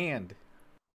his hand.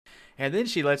 And then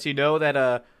she lets you know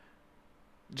that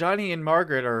Johnny and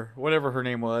Margaret, or whatever her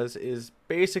name was, is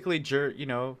basically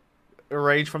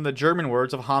arranged from the German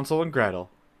words of Hansel and Gretel.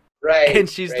 Right. And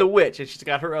she's right. the witch, and she's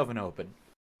got her oven open.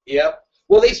 Yep.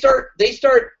 Well, when they start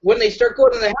going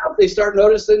to the house, they start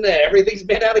noticing that everything's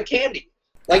made out of candy.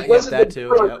 Like, wasn't that the too,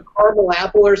 door yep. like a caramel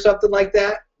apple or something like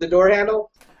that? The door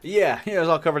handle? Yeah, it was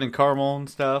all covered in caramel and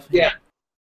stuff. Yeah.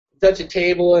 Touch a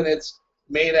table and it's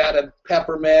made out of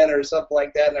peppermint or something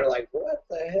like that, and they're like, what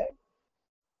the heck?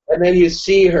 And then you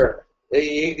see her.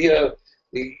 You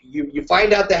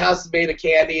find out the house is made of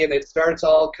candy, and it starts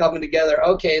all coming together.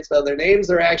 Okay, so their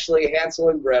names are actually Hansel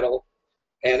and Gretel,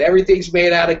 and everything's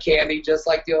made out of candy, just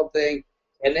like the old thing.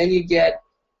 And then you get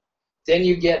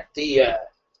the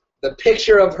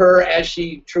picture of her as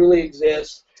she truly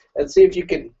exists, and see if you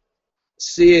can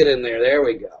see it in there. There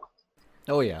we go.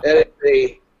 Oh yeah. That is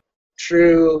a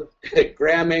true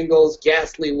Graham Ingalls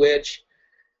ghastly witch.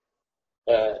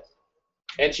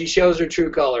 And she shows her true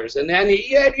colors, and then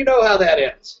you know how that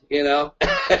ends. We all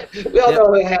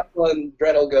know how Hansel and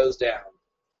Gretel goes down.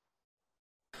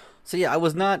 So yeah, I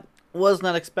was not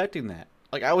expecting that.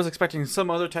 Like, I was expecting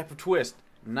some other type of twist,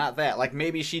 not that. Like,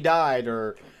 maybe she died,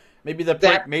 or maybe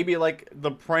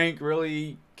the prank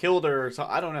really killed her, or so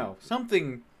I don't know,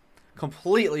 something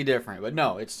completely different. But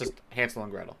no, it's just Hansel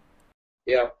and Gretel.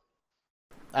 Yeah.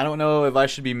 I don't know if I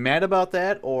should be mad about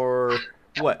that or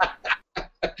what.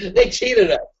 They cheated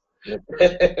us.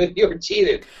 You were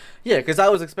cheated. Yeah, because I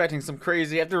was expecting some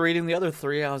crazy. After reading the other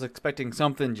three, I was expecting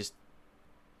something just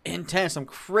intense, some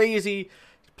crazy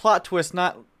plot twist,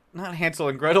 not Hansel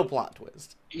and Gretel plot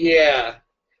twist. Yeah.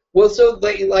 Well, so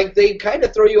they kind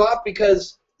of throw you off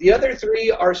because the other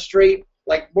three are straight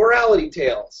like morality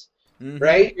tales,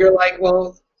 right? You're like,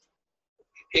 well,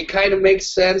 it kind of makes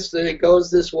sense that it goes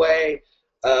this way,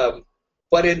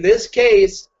 but in this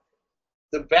case,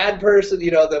 the bad person,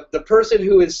 the person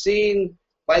who is seen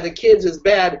by the kids as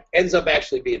bad ends up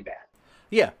actually being bad.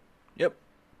 Yeah. Yep.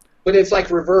 But it's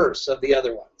like reverse of the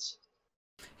other ones.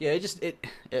 Yeah, it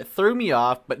threw me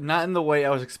off, but not in the way I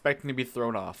was expecting to be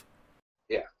thrown off.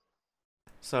 Yeah.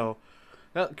 So,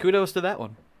 well, kudos to that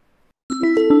one.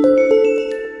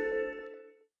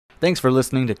 Thanks for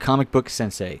listening to Comic Book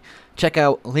Sensei. Check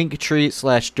out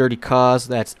linktree/dirtycause,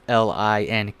 that's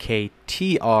linktr.ee/DERTY,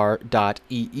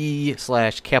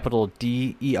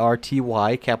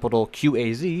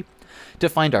 to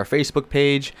find our Facebook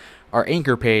page, our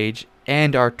Anchor page,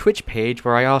 and our Twitch page,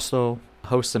 where I also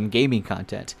host some gaming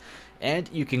content.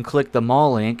 And you can click the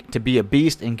mall link to be a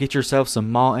beast and get yourself some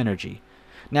mall energy.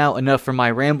 Now, enough for my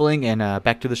rambling, and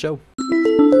back to the show.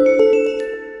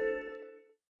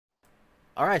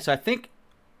 Alright, so I think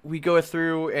we go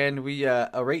through and we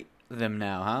rate them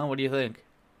now, huh? What do you think?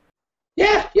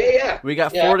 Yeah. We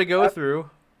got 4 to go through.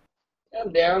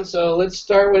 I'm down, so let's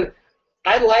start with...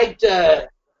 I liked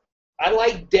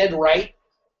Dead Right.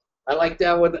 I like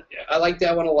that one. I like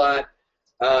that one a lot.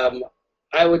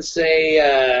 I would say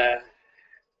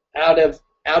out of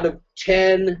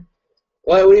 10,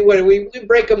 well, we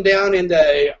break them down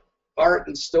into art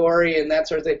and story and that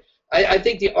sort of thing. I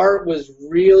think the art was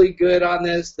really good on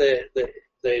this. The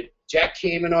Jack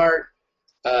Kamen art,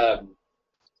 and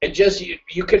just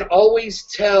you can always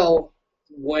tell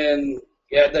when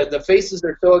the faces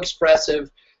are so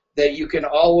expressive that you can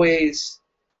always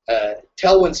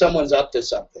tell when someone's up to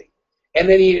something. And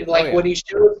then when he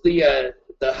shows the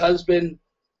husband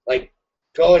like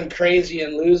going crazy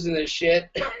and losing his shit,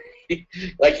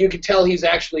 like you can tell he's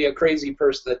actually a crazy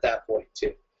person at that point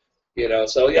too.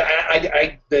 So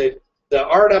yeah, the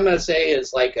art I'm gonna say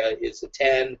is a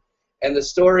 10, and the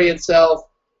story itself,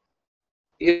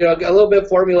 a little bit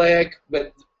formulaic,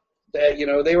 but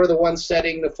they were the ones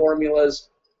setting the formulas,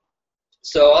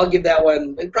 so I'll give that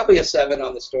one probably a 7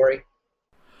 on the story.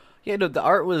 Yeah, no, the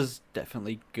art was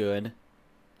definitely good.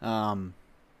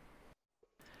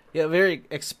 Very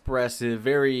expressive.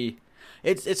 Very,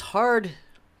 it's hard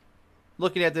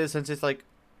looking at this since it's like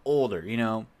older,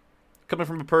 coming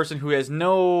from a person who has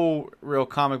no real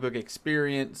comic book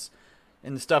experience,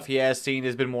 and the stuff he has seen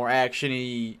has been more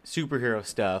action-y superhero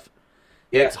stuff.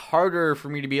 Yeah. It's harder for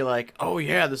me to be like, oh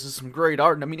yeah, this is some great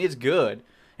art. I mean, it's good,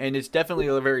 and it's definitely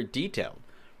very detailed.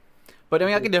 But I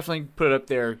mean, I can definitely put it up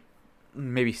there,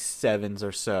 maybe 7s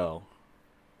or so,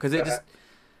 because it just,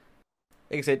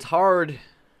 like I said, it's hard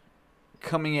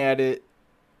coming at it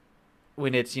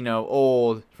when it's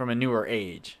old from a newer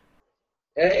age.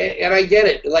 And I get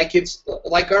it. Like it's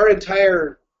like our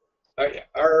entire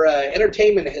our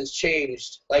entertainment has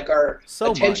changed. Like our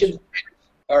attention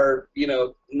are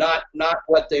not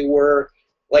what they were.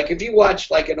 Like if you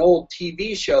watch like an old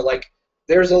TV show, like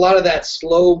there's a lot of that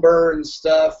slow burn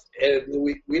stuff, and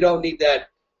we don't need that,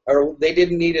 or they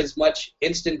didn't need as much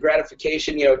instant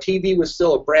gratification. TV was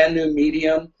still a brand new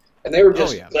medium. and they were Oh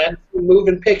just yeah.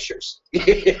 moving pictures.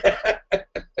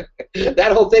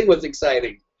 That whole thing was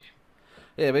exciting.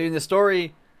 Yeah, but even the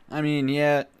story, I mean,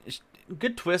 yeah,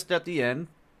 good twist at the end.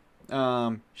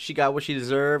 She got what she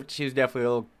deserved. She was definitely a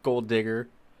little gold digger.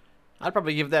 I'd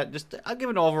probably give that just. I'll give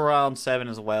it an overall 7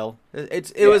 as well.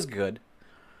 It Yeah. was good.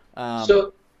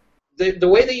 So the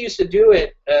way they used to do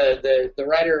it, the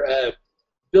writer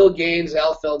Bill Gaines,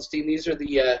 Al Feldstein, these are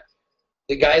the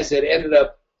guys that ended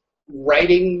up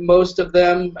writing most of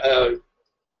them.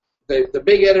 The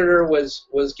big editor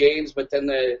was Gaines, but then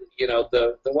the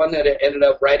one that ended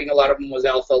up writing a lot of them was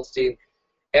Al Feldstein.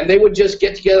 And they would just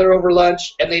get together over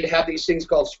lunch, and they'd have these things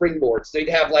called springboards. They'd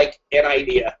have like an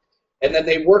idea, and then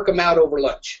they'd work them out over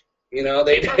lunch.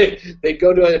 They'd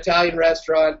go to an Italian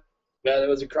restaurant that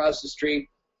was across the street,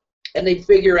 and they'd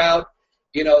figure out,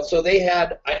 so they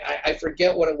had, I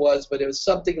forget what it was, but it was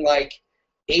something like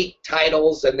 8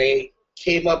 titles, and they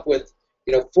came up with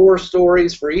 4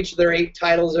 stories for each of their 8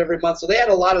 titles every month. So they had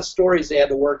a lot of stories they had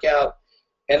to work out,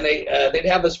 and they'd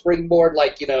have a springboard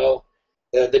like the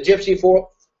Gypsy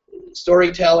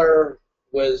storyteller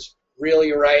was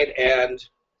really right, and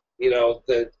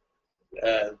the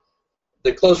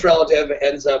close relative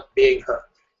ends up being her.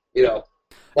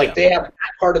 They have that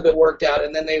part of it worked out,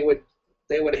 and then they would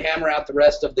hammer out the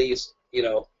rest of these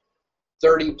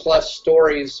 30 plus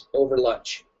stories over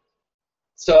lunch.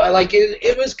 So I like it.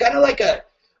 It was kind of like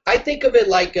I think of it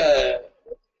like a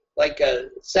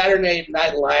Saturday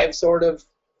Night Live sort of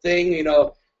thing.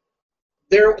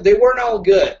 They weren't all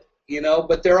good,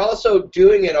 but they're also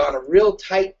doing it on a real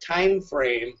tight time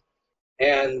frame,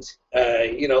 and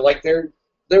they're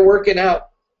working out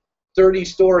 30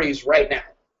 stories right now.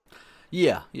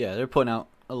 Yeah, they're putting out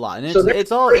a lot, and So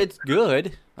it's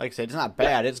good. Like I said, it's not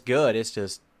bad. It's good. It's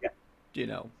just, yeah.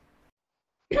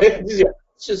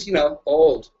 It's just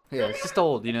old. Yeah, it's just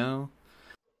old. All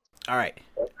right.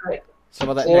 All right. Some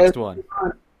of that So next one.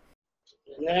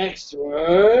 Next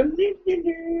one.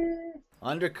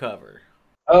 Undercover.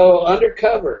 Oh,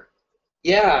 Undercover.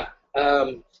 Yeah.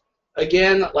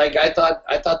 Again, like I thought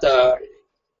the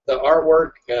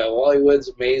artwork, Wally Wood's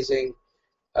amazing.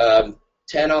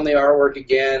 10 on the artwork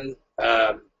again.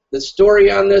 The story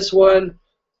on this one,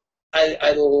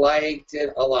 I liked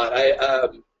it a lot.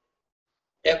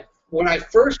 When I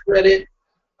first read it,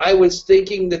 I was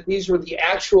thinking that these were the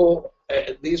actual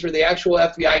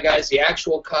FBI guys, the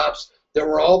actual cops that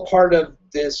were all part of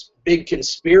this big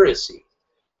conspiracy,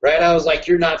 right? I was like,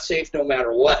 you're not safe no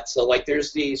matter what. So like,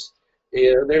 there's these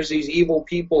evil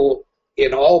people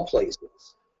in all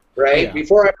places, right? Yeah.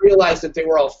 Before I realized that they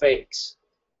were all fakes,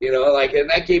 and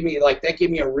that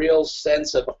gave me a real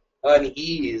sense of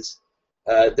unease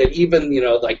that even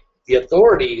the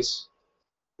authorities,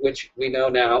 which we know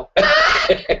now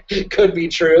could be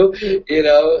true,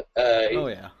 Oh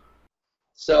yeah.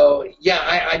 So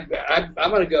yeah,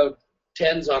 I'm gonna go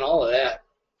 10s on all of that.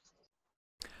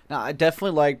 Now I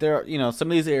definitely like some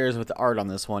of these areas with the art on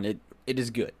this one. It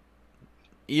is good.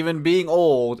 Even being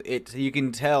old, you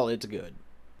can tell it's good.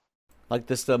 Like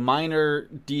the minor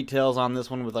details on this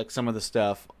one with like some of the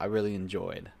stuff I really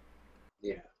enjoyed.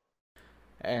 Yeah.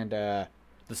 And the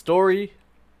story,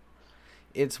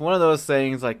 it's one of those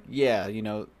things like, yeah,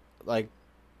 like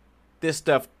this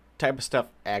type of stuff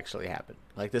actually happened.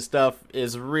 Like this stuff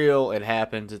is real, it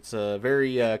happens. It's a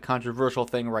very controversial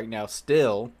thing right now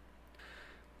still.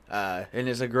 And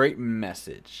it's a great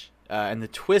message. And the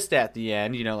twist at the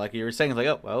end, like you were saying, is like,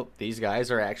 oh, well, these guys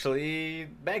are actually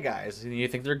bad guys, and you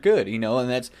think they're good, and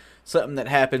that's something that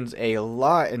happens a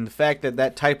lot. And the fact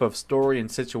that type of story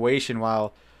and situation,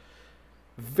 while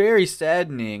very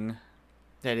saddening,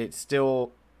 that it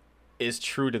still is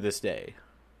true to this day.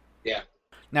 Yeah.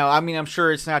 Now, I mean, I'm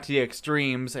sure it's not to the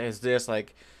extremes as this,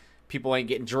 like, people ain't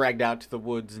getting dragged out to the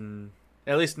woods, and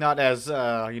at least not as,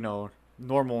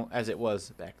 normal as it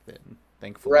was back then,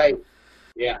 thankfully. Right.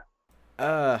 Yeah.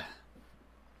 I'll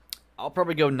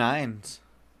probably go 9s.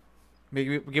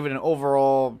 Maybe give it an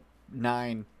overall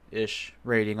 9-ish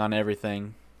rating on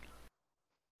everything.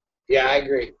 Yeah, I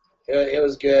agree. It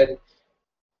was good,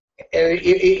 and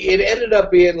it ended up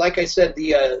being, like I said,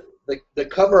 the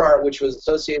cover art, which was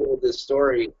associated with this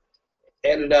story,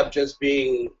 ended up just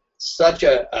being such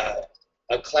a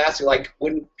classic. Like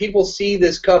when people see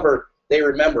this cover, they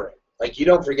remember it. Like you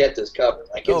don't forget this cover.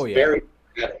 Like it's very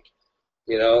dramatic.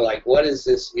 Like what is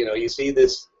this? You see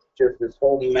this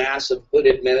whole mass of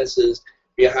hooded menaces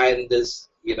behind this,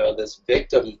 this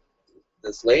victim,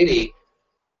 this lady,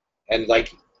 and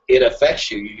like it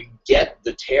affects you. You get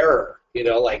the terror.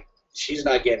 Like she's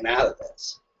not getting out of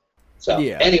this. So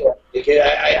anyway,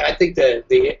 I think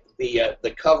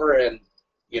the cover and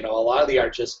a lot of the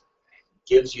art just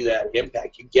gives you that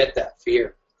impact. You get that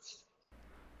fear.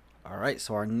 All right,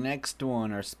 so our next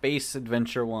one, our space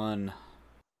adventure one.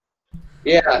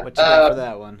 Yeah. What you got for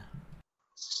that one?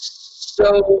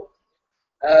 So,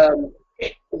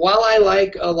 while I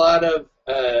like a lot of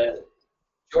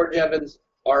George Evans'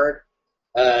 art,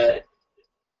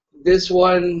 this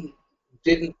one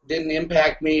didn't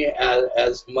impact me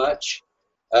as much.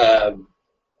 I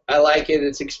like it;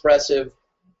 it's expressive,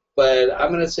 but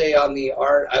I'm gonna say on the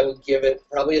art, I would give it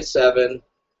probably a 7.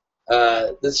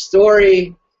 The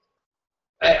story,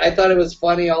 I thought it was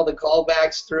funny, all the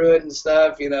callbacks through it and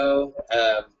stuff,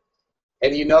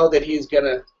 and you know that he's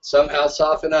gonna somehow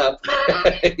soften up.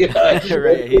 Right,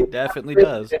 he definitely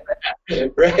does.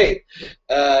 Right.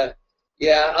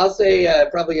 Yeah, I'll say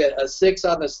probably a 6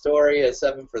 on the story, a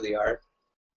 7 for the art.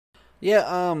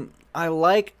 Yeah, I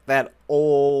like that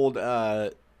old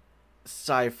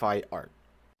sci-fi art.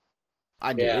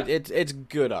 I do. Yeah. It's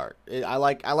good art. I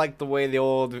like the way the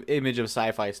old image of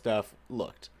sci-fi stuff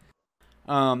looked.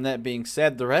 That being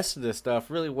said, the rest of this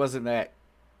stuff really wasn't that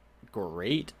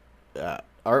great,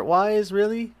 art-wise,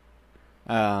 really.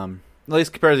 At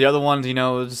least compared to the other ones, it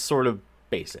was sort of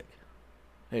basic.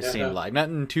 It seemed like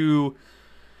nothing too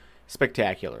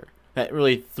spectacular that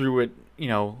really threw it.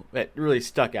 That really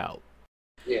stuck out.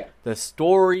 Yeah. The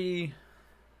story,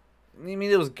 I mean,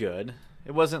 it was good.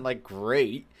 It wasn't like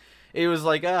great. It was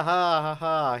like, ha ha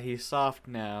ha, he's soft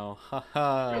now, ha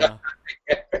ha.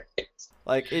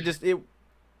 Like it.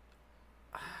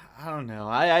 I don't know.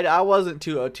 I wasn't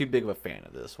too big of a fan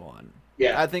of this one.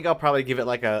 Yeah. I think I'll probably give it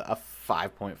like a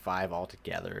 5.5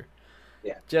 altogether.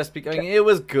 Yeah. Just because it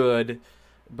was good,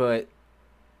 but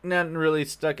nothing really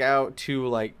stuck out too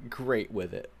like great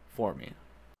with it for me.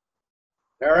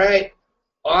 All right.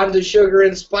 On to sugar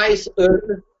and spice.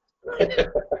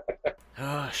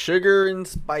 Sugar and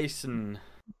spicing.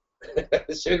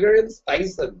 Sugar and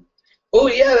spicing. Oh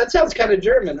yeah, that sounds kind of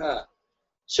German, huh?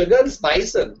 Sugar and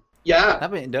spicing. Yeah. I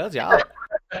mean, it does, yeah.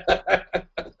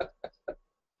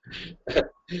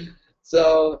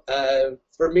 So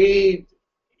for me,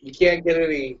 you can't get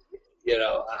any,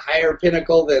 a higher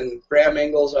pinnacle than Graham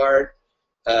Ingles' art.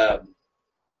 I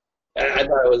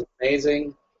thought it was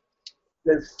amazing.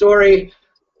 The story,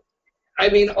 I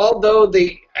mean, although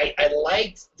I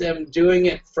liked them doing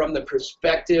it from the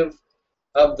perspective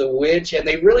of the witch, and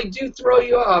they really do throw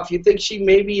you off. You think she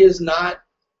maybe is not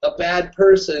a bad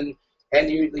person,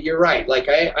 and you're right. Like,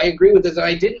 I agree with this, and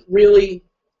I didn't really,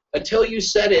 until you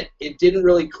said it, it didn't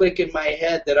really click in my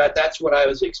head that that's what I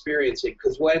was experiencing.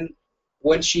 Because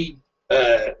when she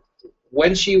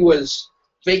was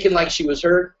faking like she was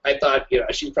hurt, I thought,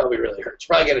 she's probably really hurt. She's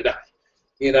probably gonna die,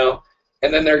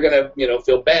 And then they're gonna,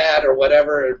 feel bad or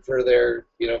whatever for their,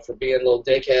 for being little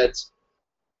dickheads.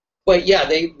 But yeah,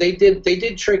 they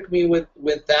did trick me with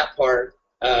that part.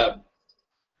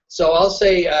 So I'll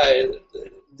say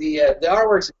the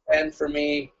artwork's a 10 for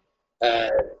me.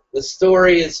 The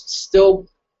story is still,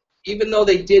 even though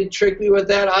they did trick me with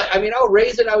that, I mean, I'll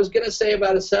raise it. I was gonna say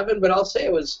about a 7, but I'll say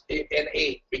it was an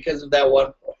 8 because of that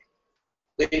one point.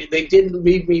 They did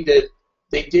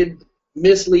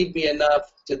mislead me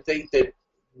enough to think that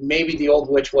maybe the old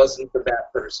witch wasn't the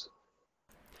bad person.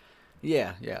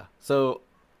 Yeah. So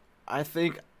I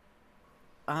think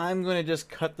I'm going to just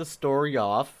cut the story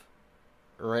off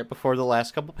right before the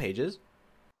last couple pages.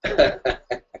 And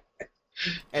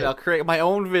I'll create my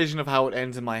own vision of how it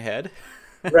ends in my head.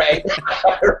 Right.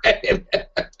 Right.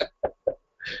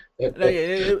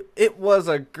 It was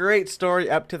a great story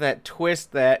up to that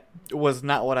twist that was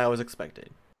not what I was expecting.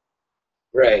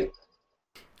 Right.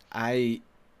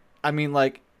 I mean,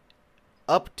 like,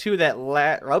 up to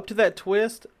that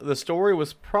twist, the story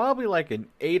was probably like an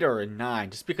 8 or a 9,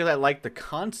 just because I liked the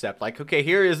concept. Like, okay,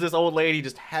 here is this old lady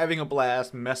just having a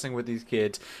blast, messing with these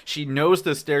kids. She knows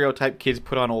the stereotype kids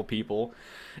put on old people,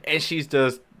 and she's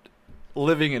just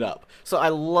living it up. So I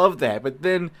love that. But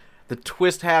then the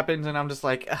twist happens, and I'm just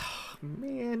like, oh,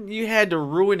 man, you had to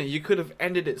ruin it. You could have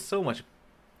ended it so much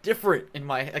different. In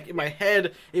my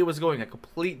head, it was going a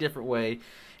complete different way,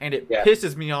 and it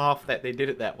pisses me off that they did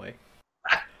it that way.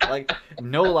 Like,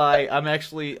 no lie, I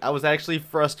was actually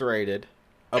frustrated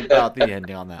about the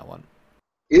ending on that one.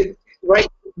 Right,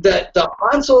 the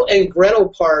Hansel and Gretel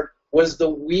part was the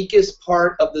weakest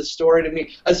part of the story to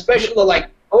me, especially like,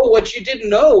 oh, what you didn't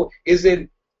know is in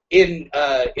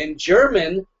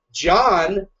German,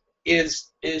 John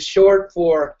is short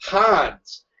for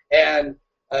Hans, and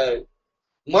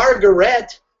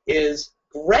Margaret is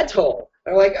Gretel.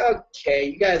 I'm like, okay,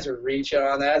 you guys are reaching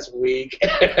on that. That's weak.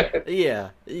 Yeah.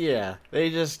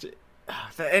 They just,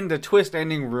 the twist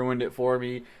ending ruined it for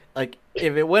me. Like,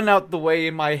 if it went out the way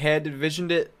in my head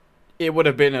envisioned it, it would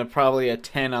have been probably a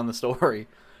 10 on the story,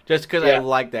 just because I Yeah.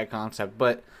 like that concept.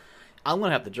 But I'm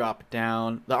gonna have to drop it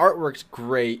down. The artwork's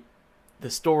great.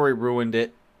 The story ruined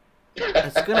it.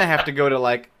 It's gonna have to go to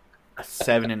like a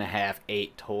 7.5,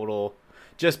 8 total.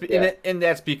 And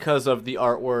that's because of the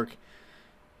artwork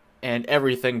and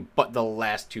everything, but the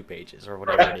last 2 pages or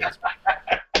whatever it is.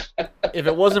 If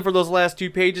it wasn't for those last 2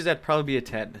 pages, that'd probably be a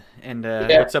 10. And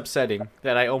it's upsetting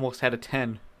that I almost had a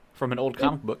 10 from an old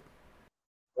comic book.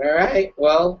 All right.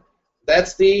 Well,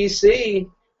 that's the EC.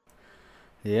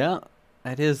 Yeah,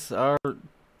 that is our.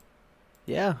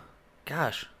 Yeah,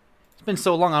 gosh, it's been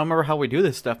so long. I don't remember how we do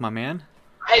this stuff, my man.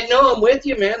 I know, I'm with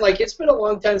you, man. Like, it's been a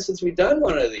long time since we've done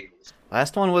one of these.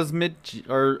 Last one was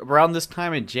around this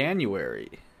time in January.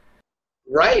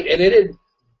 Right, and it had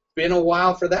been a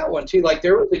while for that one, too. Like,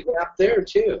 there was a gap there,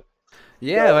 too.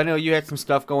 Yeah, I know you had some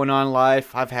stuff going on live.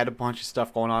 I've had a bunch of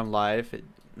stuff going on live.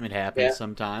 It happens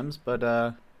sometimes, but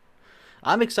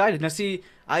I'm excited. Now, see,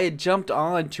 I had jumped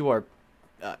on to our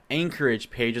Anchorage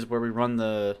pages where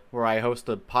I host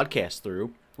the podcast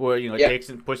through, where it takes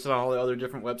and puts it on all the other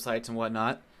different websites and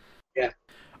whatnot. Yeah.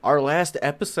 Our last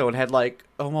episode had like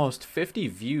almost 50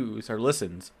 views or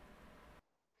listens.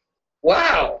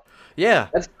 Wow. Yeah.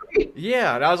 That's great.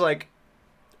 Yeah, and I was like,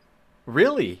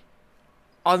 really?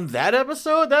 On that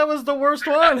episode, that was the worst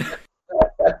one.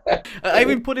 I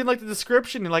even put in like the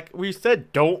description and like we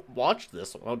said, don't watch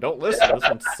this one. Don't listen. This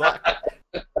one sucked.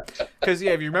 Because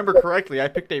if you remember correctly, I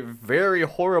picked a very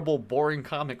horrible, boring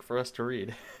comic for us to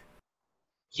read.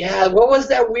 Yeah, what was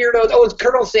that weirdo? Oh, it's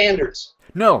Colonel Sanders.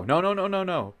 No.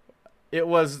 It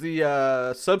was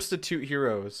the Substitute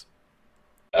Heroes.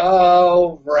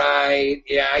 Oh, right.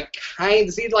 Yeah,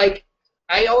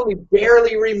 I only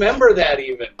barely remember that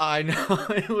even. I know.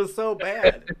 It was so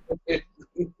bad.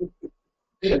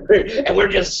 And we're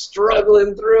just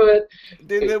struggling through it.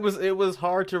 It was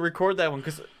hard to record that one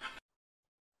because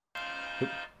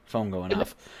phone going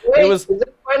off. Wait, is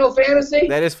it Final Fantasy?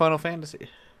 That is Final Fantasy.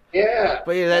 Yeah.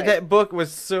 But yeah, that book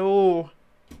was so.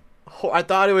 I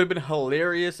thought it would have been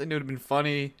hilarious and it would have been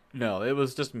funny. No, it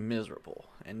was just miserable,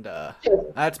 and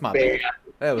that's my bad.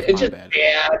 That was my bad.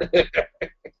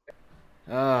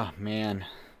 Oh man,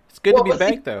 it's good to be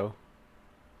back though.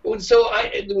 So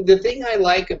the thing I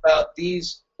like about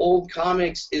these old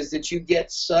comics is that you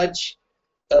get such,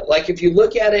 like if you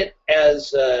look at it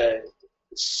as a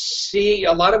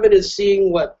lot of it is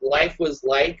seeing what life was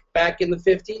like back in the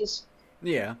 50s.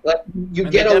 Yeah. Like you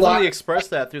and get they a lot. Definitely express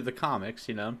that through the comics,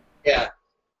 Yeah.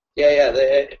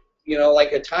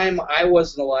 Like a time I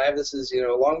wasn't alive. This is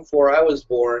long before I was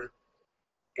born,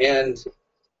 and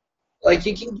like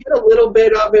you can get a little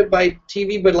bit of it by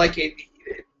TV, but like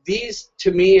these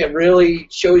to me it really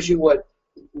shows you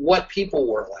what people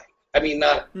were like. I mean,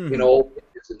 not old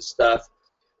pictures and stuff,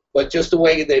 but just the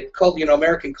way that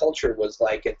American culture was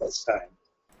like at this time.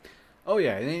 Oh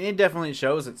yeah, it definitely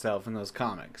shows itself in those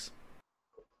comics.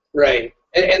 Right,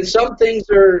 and some things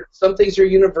are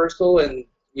universal, and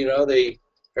they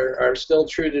are still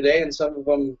true today, and some of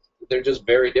them they're just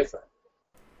very different.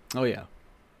 Oh yeah.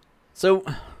 So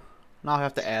now I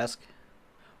have to ask,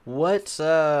 what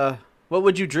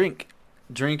would you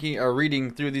drinking or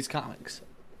reading through these comics?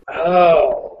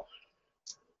 Oh,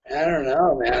 I don't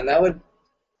know, man. That would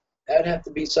have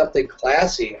to be something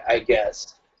classy, I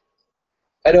guess.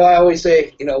 I know I always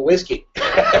say, whiskey.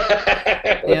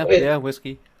 Yeah,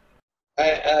 whiskey.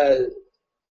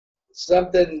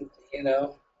 Something,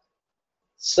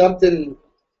 something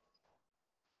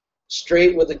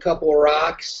straight with a couple of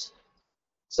rocks.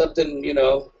 Something,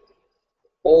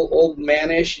 old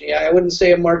manish. Yeah, I wouldn't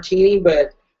say a martini,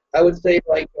 but I would say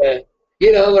like, right?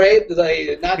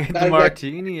 Like not the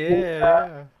martini,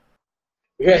 yeah.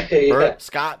 Yeah.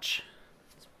 Scotch.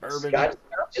 Bourbon. Scotch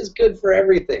is good for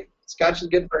everything. Scotch is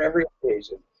good for every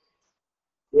occasion.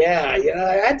 Yeah,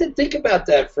 I had to think about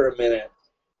that for a minute.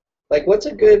 Like, what's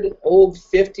a good old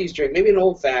 50s drink? Maybe an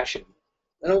old-fashioned.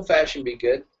 An old-fashioned be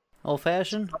good.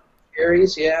 Old-fashioned?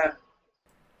 Cherries, yeah.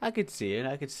 I could see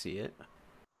it.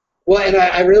 Well, and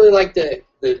I really like the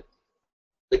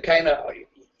kind of,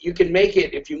 you can make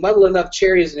it, if you muddle enough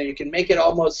cherries in it, you can make it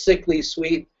almost sickly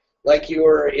sweet, like you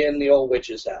were in the old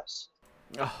witch's house.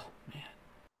 Oh,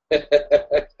 man.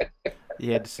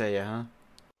 You had to say it, huh?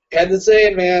 Had to say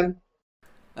it, man.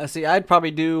 See, I'd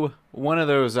probably do one of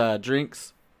those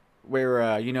drinks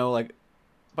where, like,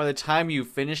 by the time you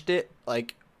finished it,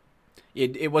 like,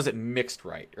 it wasn't mixed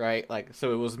right? Like,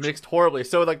 so it was mixed horribly.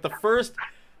 So, like, the first,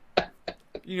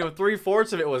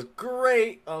 3/4 of it was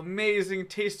great, amazing,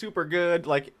 tastes super good.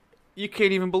 Like, you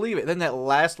can't even believe it. Then that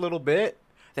last little bit,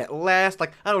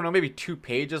 like, I don't know, maybe 2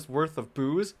 pages worth of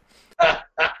booze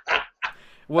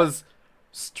was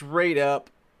straight up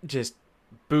just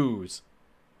booze.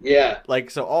 Yeah.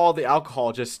 Like, so all the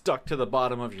alcohol just stuck to the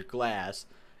bottom of your glass,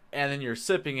 and then you're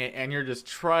sipping it, and you're just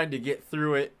trying to get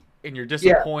through it, and you're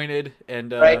disappointed,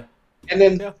 and Right. And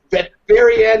then yeah. at the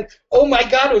very end, oh my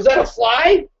God, was that a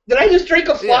fly? Did I just drink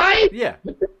a fly? Yeah.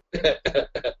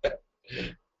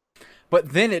 But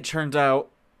then it turns out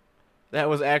that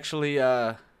was actually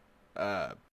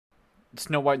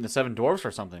Snow White and the Seven Dwarfs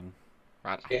or something.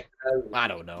 I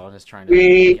don't know. I'm just trying to.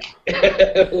 Weak.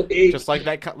 Yeah. Weak. Just like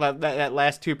that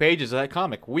last 2 pages of that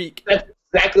comic. Weak. That's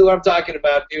exactly what I'm talking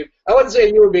about, dude. I wasn't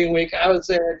saying you were being weak. I was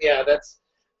saying, yeah,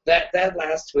 that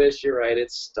last twist. You're right.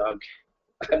 It stunk.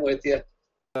 I'm with you.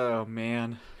 Oh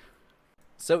man.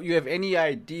 So you have any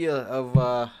idea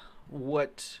of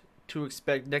what to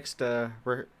expect next time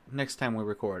we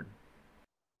record?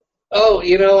 Oh,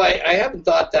 I haven't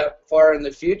thought that far in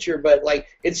the future, but like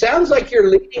it sounds like you're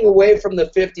leaning away from the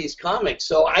 '50s comics.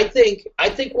 So I think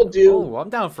we'll do. Oh, I'm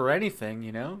down for anything,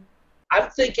 you know. I'm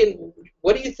thinking,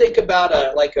 what do you think about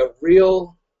a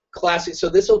real classic? So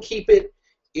this will keep it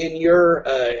in your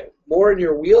more in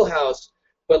your wheelhouse,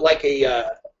 but like a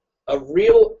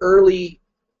real early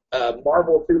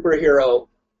Marvel superhero,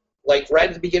 like right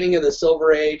at the beginning of the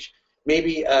Silver Age,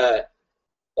 maybe.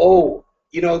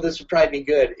 This would probably be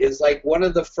good. Is like one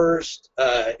of the first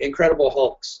Incredible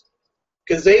Hulks,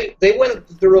 because they went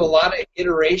through a lot of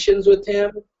iterations with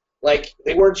him. Like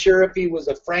they weren't sure if he was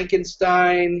a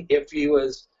Frankenstein, if he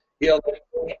was,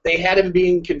 they had him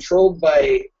being controlled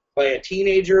by a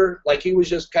teenager. Like he was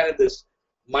just kind of this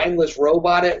mindless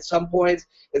robot at some points.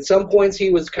 At some points, he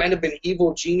was kind of an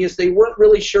evil genius. They weren't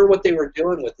really sure what they were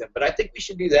doing with him, but I think we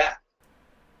should do that.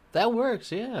 That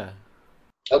works, yeah.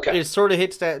 Okay. It sort of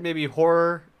hits that maybe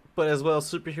horror, but as well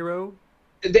as superhero.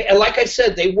 Like I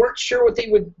said, they weren't sure what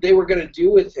they were going to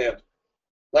do with him.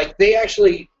 Like they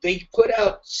put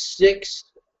out 6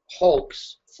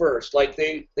 Hulks first. Like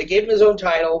they gave him his own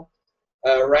title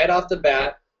right off the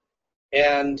bat,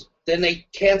 and then they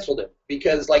canceled him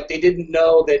because like they didn't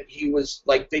know that he was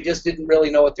like they just didn't really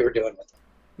know what they were doing with him.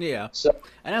 Yeah. So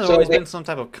I know there's always been some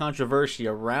type of controversy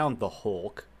around the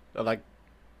Hulk, like,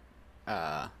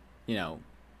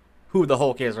 who the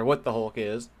Hulk is or what the Hulk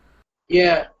is.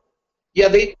 Yeah.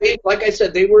 They like I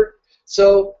said, they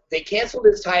canceled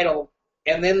his title,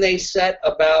 and then they set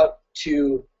about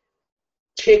to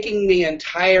kicking the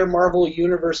entire Marvel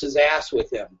Universe's ass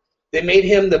with him. They made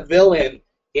him the villain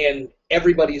in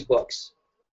everybody's books.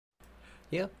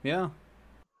 Yeah, yeah.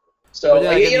 So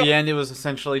but in the end, it was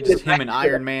essentially just him and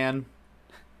Iron Man.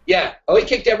 Yeah. Oh, he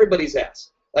kicked everybody's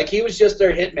ass. Like he was just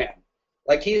their hitman.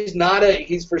 Like he's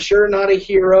for sure not a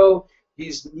hero.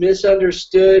 He's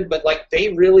misunderstood, but like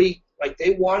they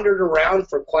wandered around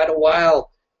for quite a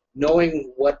while,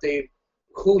 knowing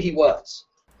who he was.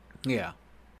 Yeah.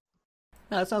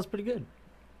 No, that sounds pretty good.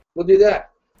 We'll do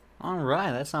that. All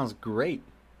right, that sounds great.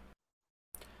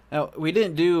 Now we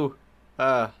didn't do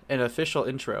an official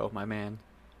intro, my man.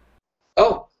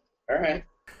 Oh, all right.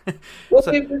 Well,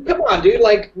 come on, dude.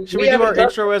 Like, should we do our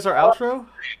intro as our outro?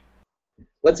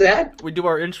 What's that? We do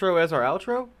our intro as our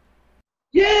outro?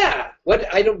 Yeah. What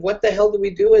the hell do we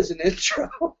do as an intro?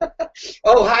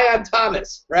 Oh, hi, I'm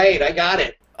Thomas. Right, I got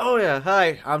it. Oh yeah,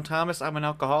 hi, I'm Thomas. I'm an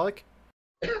alcoholic.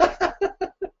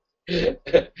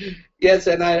 Yes,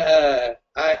 and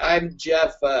I'm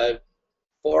Jeff,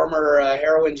 former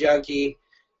heroin junkie,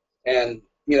 and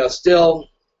still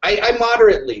I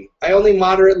only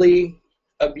moderately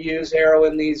abuse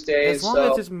heroin these days. As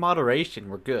long as it's moderation,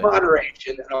 we're good.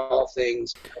 Moderation in all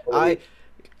things.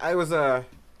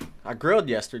 I grilled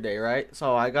yesterday, right?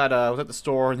 So I was at the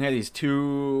store and they had these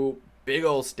 2 big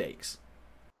old steaks.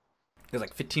 It was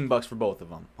like $15 for both of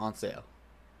them on sale.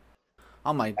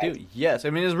 I'm like, dude, yes. I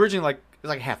mean, it was originally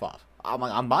like half off. I'm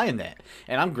like, I'm buying that,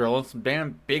 and I'm grilling some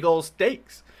damn big old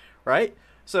steaks, right?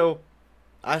 So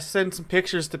I send some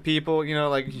pictures to people,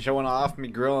 like showing off me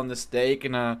grilling the steak,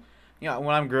 and when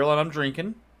I'm grilling, I'm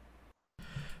drinking.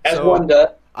 As one does.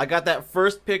 I got that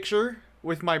first picture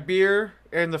with my beer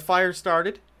and the fire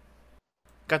started.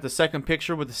 Got the second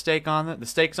picture with the steaks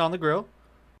on the grill.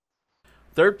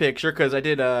 Third picture, because I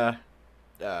did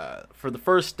for the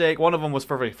first steak, one of them was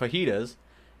for fajitas,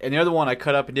 and the other one I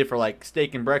cut up and did for like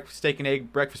steak and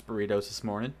egg breakfast burritos this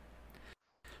morning.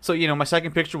 So my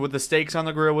second picture with the steaks on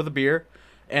the grill with a beer,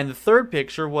 and the third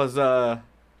picture was the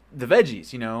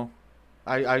veggies.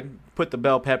 I put the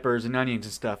bell peppers and onions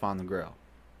and stuff on the grill.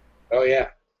 Oh yeah.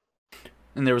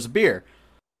 And there was a beer.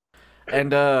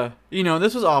 And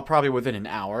this was all probably within an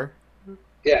hour.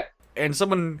 Yeah. And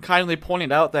someone kindly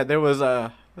pointed out that there was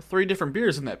 3 different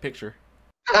beers in that picture.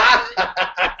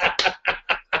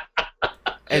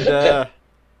 And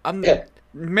I'm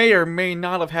may or may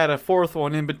not have had a fourth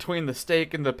one in between the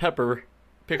steak and the pepper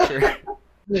picture.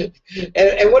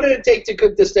 And what did it take to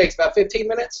cook the steaks? About 15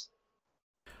 minutes?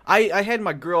 I had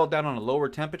my grill down on a lower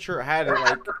temperature. I had it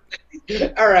like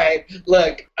All right,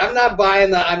 look, I'm not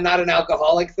buying the I'm not an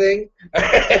alcoholic thing,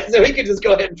 so we can just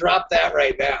go ahead and drop that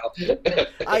right now.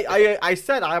 I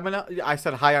said I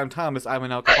said hi, I'm Thomas. I'm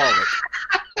an alcoholic.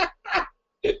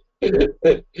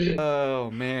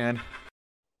 Oh man.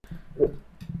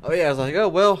 Oh yeah, I was like, oh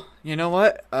well, you know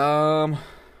what?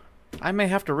 I may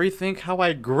have to rethink how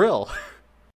I grill.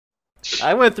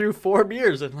 I went through 4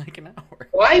 beers in like an hour.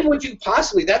 Why would you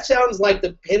possibly? That sounds like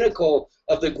the pinnacle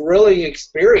of the grilling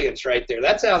experience right there.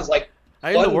 That sounds like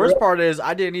I think the worst part is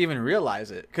I didn't even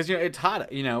realize it because it's hot.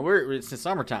 It's the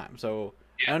summertime, so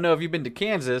I don't know if you've been to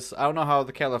Kansas. I don't know how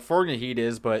the California heat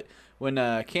is, but when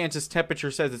Kansas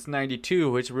temperature says it's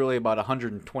 92, it's really about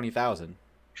 120,000.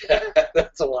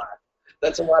 That's a lot.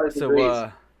 That's a lot of degrees.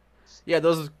 So yeah,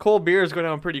 those cold beers go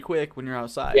down pretty quick when you're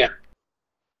outside. Yeah.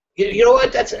 You know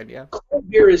what? Cold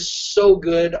beer is so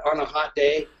good on a hot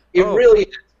day. It really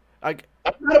is. I'm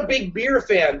not a big beer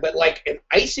fan, but like an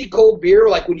icy cold beer,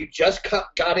 like when you just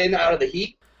got in out of the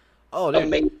heat. Oh, dude.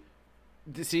 Amazing.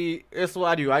 See, this is what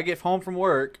I do. I get home from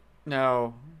work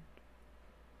now,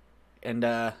 and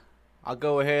I'll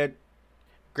go ahead,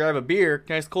 grab a beer,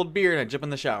 nice cold beer, and I jump in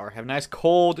the shower. Have a nice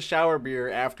cold shower beer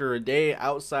after a day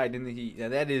outside in the heat. Now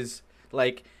that is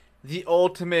like the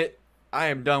ultimate. I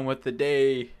am done with the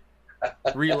day.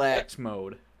 Relax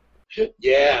mode.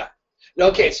 Yeah.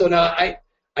 Okay, so now I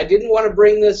didn't want to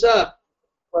bring this up,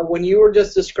 but when you were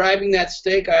just describing that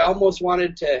steak, I almost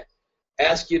wanted to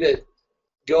ask you to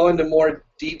go into more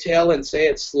detail and say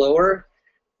it slower,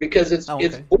 because it's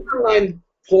borderline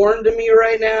porn to me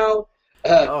right now.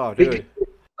 Dude.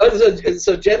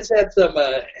 So Jen's had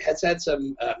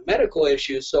some medical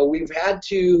issues, so we've had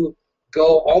to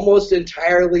go almost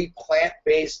entirely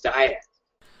plant-based diet.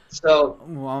 So,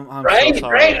 I'm so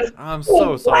sorry. I'm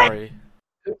so sorry.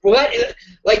 What?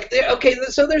 Like, okay,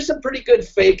 so there's some pretty good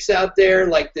fakes out there.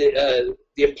 Like the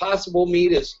Impossible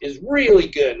meat is really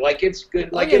good. Like, it's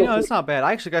good. Like, it's not bad.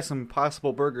 I actually got some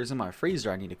Impossible burgers in my freezer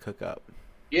I need to cook up.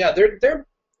 Yeah,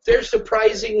 they're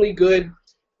surprisingly good.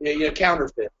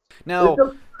 Counterfeit. Now,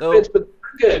 though, but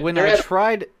good. When I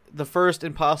tried the first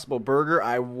Impossible Burger,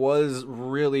 I was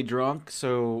really drunk,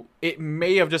 so it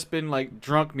may have just been like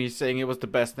drunk me saying it was the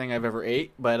best thing I've ever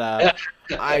ate, but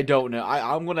I don't know.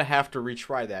 I'm gonna have to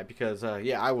retry that because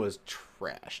I was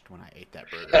trashed when I ate that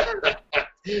burger.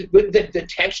 But the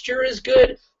texture is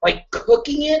good. Like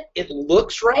cooking it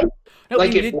looks right. No,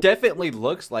 like it definitely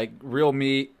looks like real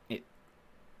meat. It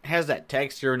has that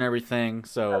texture and everything.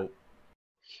 So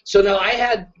now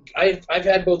I've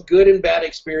had both good and bad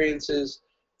experiences.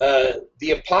 The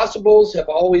Impossibles have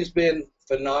always been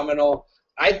phenomenal.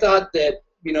 I thought that,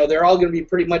 they're all going to be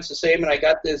pretty much the same, and I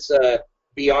got this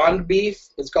Beyond Beef.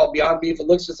 It's called Beyond Beef. It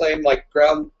looks the same, like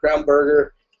ground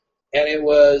burger, and it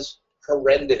was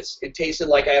horrendous. It tasted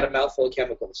like I had a mouthful of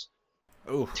chemicals.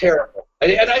 Ooh. Terrible.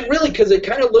 And I really, because it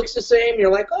kind of looks the same,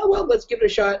 you're like, oh, well, let's give it a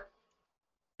shot.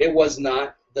 It was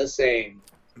not the same.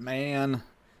 Man.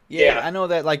 Yeah. I know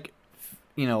that,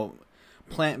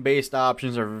 plant-based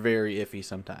options are very iffy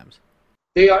sometimes.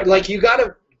 They are. Like, you got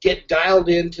to get dialed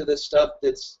into the stuff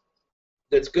that's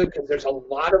good, because there's a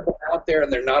lot of them out there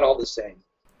and they're not all the same.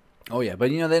 Oh yeah,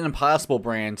 but that Impossible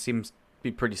brand seems to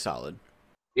be pretty solid.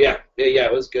 Yeah,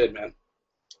 it was good, man.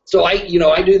 So I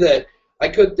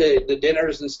cook the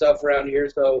dinners and stuff around here,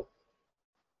 so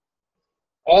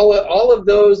all of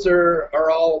those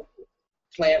are all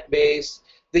plant-based.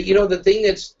 The thing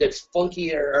that's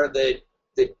funky are the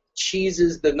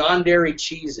cheeses, the non-dairy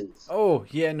cheeses. Oh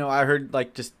yeah, no, I heard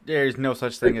there's no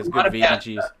such thing as good vegan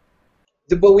cheese.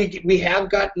 But we have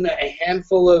gotten a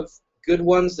handful of good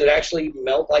ones that actually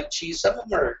melt like cheese. Some of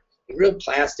them are real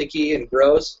plasticky and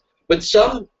gross, but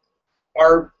some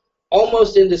are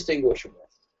almost indistinguishable.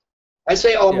 I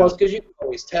say almost because you can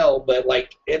always tell, but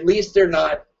like at least there's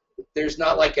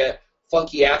not like a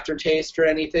funky aftertaste or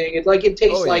anything. It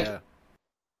tastes like. Yeah.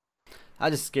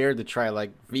 I'm just scared to try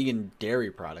vegan dairy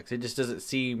products. It just doesn't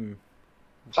seem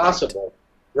possible.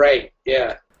 Right?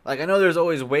 Yeah. I know there's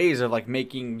always ways of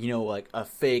making a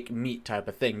fake meat type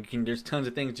of thing. There's tons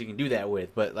of things you can do that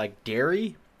with, but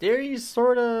dairy's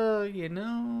sort of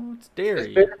it's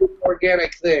dairy. It's an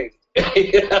organic thing.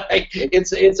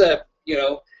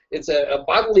 it's a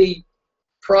bodily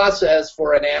process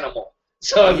for an animal.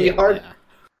 So it'd be hard. Yeah.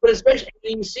 But especially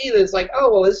when you see that it's like,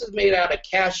 oh well, this is made out of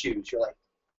cashews. You're like,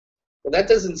 well, that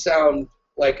doesn't sound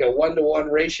like a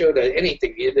 1-to-1 ratio to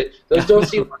anything. Those don't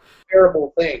seem like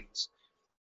terrible things.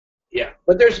 Yeah,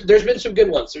 but there's been some good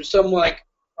ones. There's some like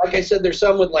I said, there's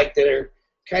some with like that are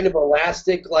kind of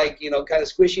elastic, like kind of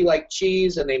squishy like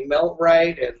cheese, and they melt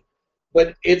right.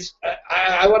 But it's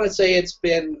I want to say it's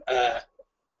been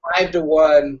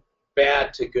 5-1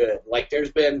 bad to good. Like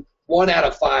there's been 1 out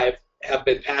of 5 have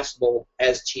been passable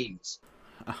as cheese.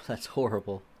 Oh, that's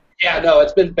horrible. Yeah, no,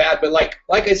 it's been bad, but like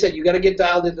I said, you got to get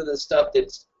dialed into the stuff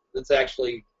that's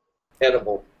actually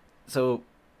edible. So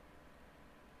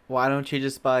why don't you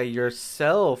just buy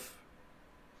yourself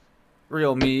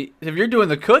real meat? If you're doing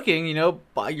the cooking,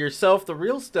 buy yourself the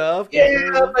real stuff.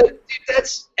 Yeah, but dude,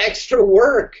 that's extra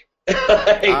work. Like,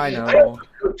 I I know. have to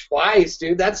cook twice,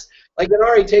 dude. That's like it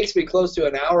already takes me close to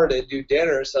an hour to do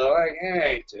dinner, so I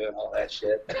ain't doing all that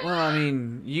shit. Well, I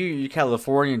mean, you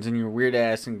Californians and your weird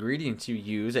ass ingredients you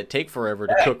use that take forever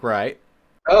to cook right.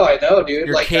 Oh, I know, dude.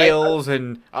 Your Like kales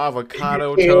and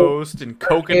avocado kale, toast and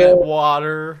coconut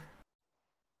water.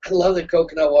 I love the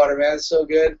coconut water, man. It's so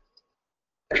good.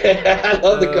 I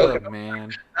love the Oh coconut.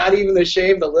 man, Not even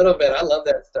ashamed a little bit. I love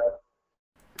that stuff.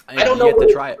 I don't know you have what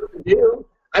to try it. to do.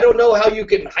 I don't know how you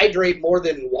can hydrate more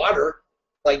than water.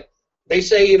 Like they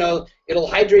say, it'll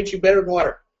hydrate you better than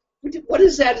water. What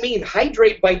does that mean?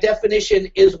 Hydrate, by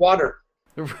definition, is water.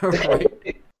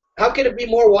 Right. How can it be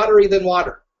more watery than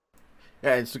water?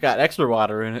 Yeah, it's got extra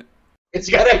water in it. It's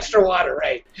got extra water,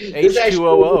 right?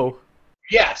 H2OO.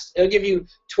 Yes, it'll give you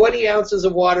 20 ounces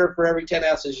of water for every 10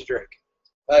 ounces you drink.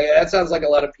 That sounds like a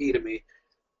lot of pee to me.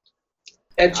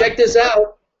 And check this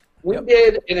out. We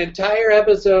did an entire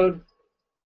episode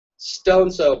stone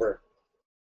sober.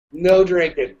 No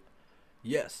drinking.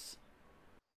 Yes.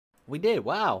 We did.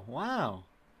 Wow.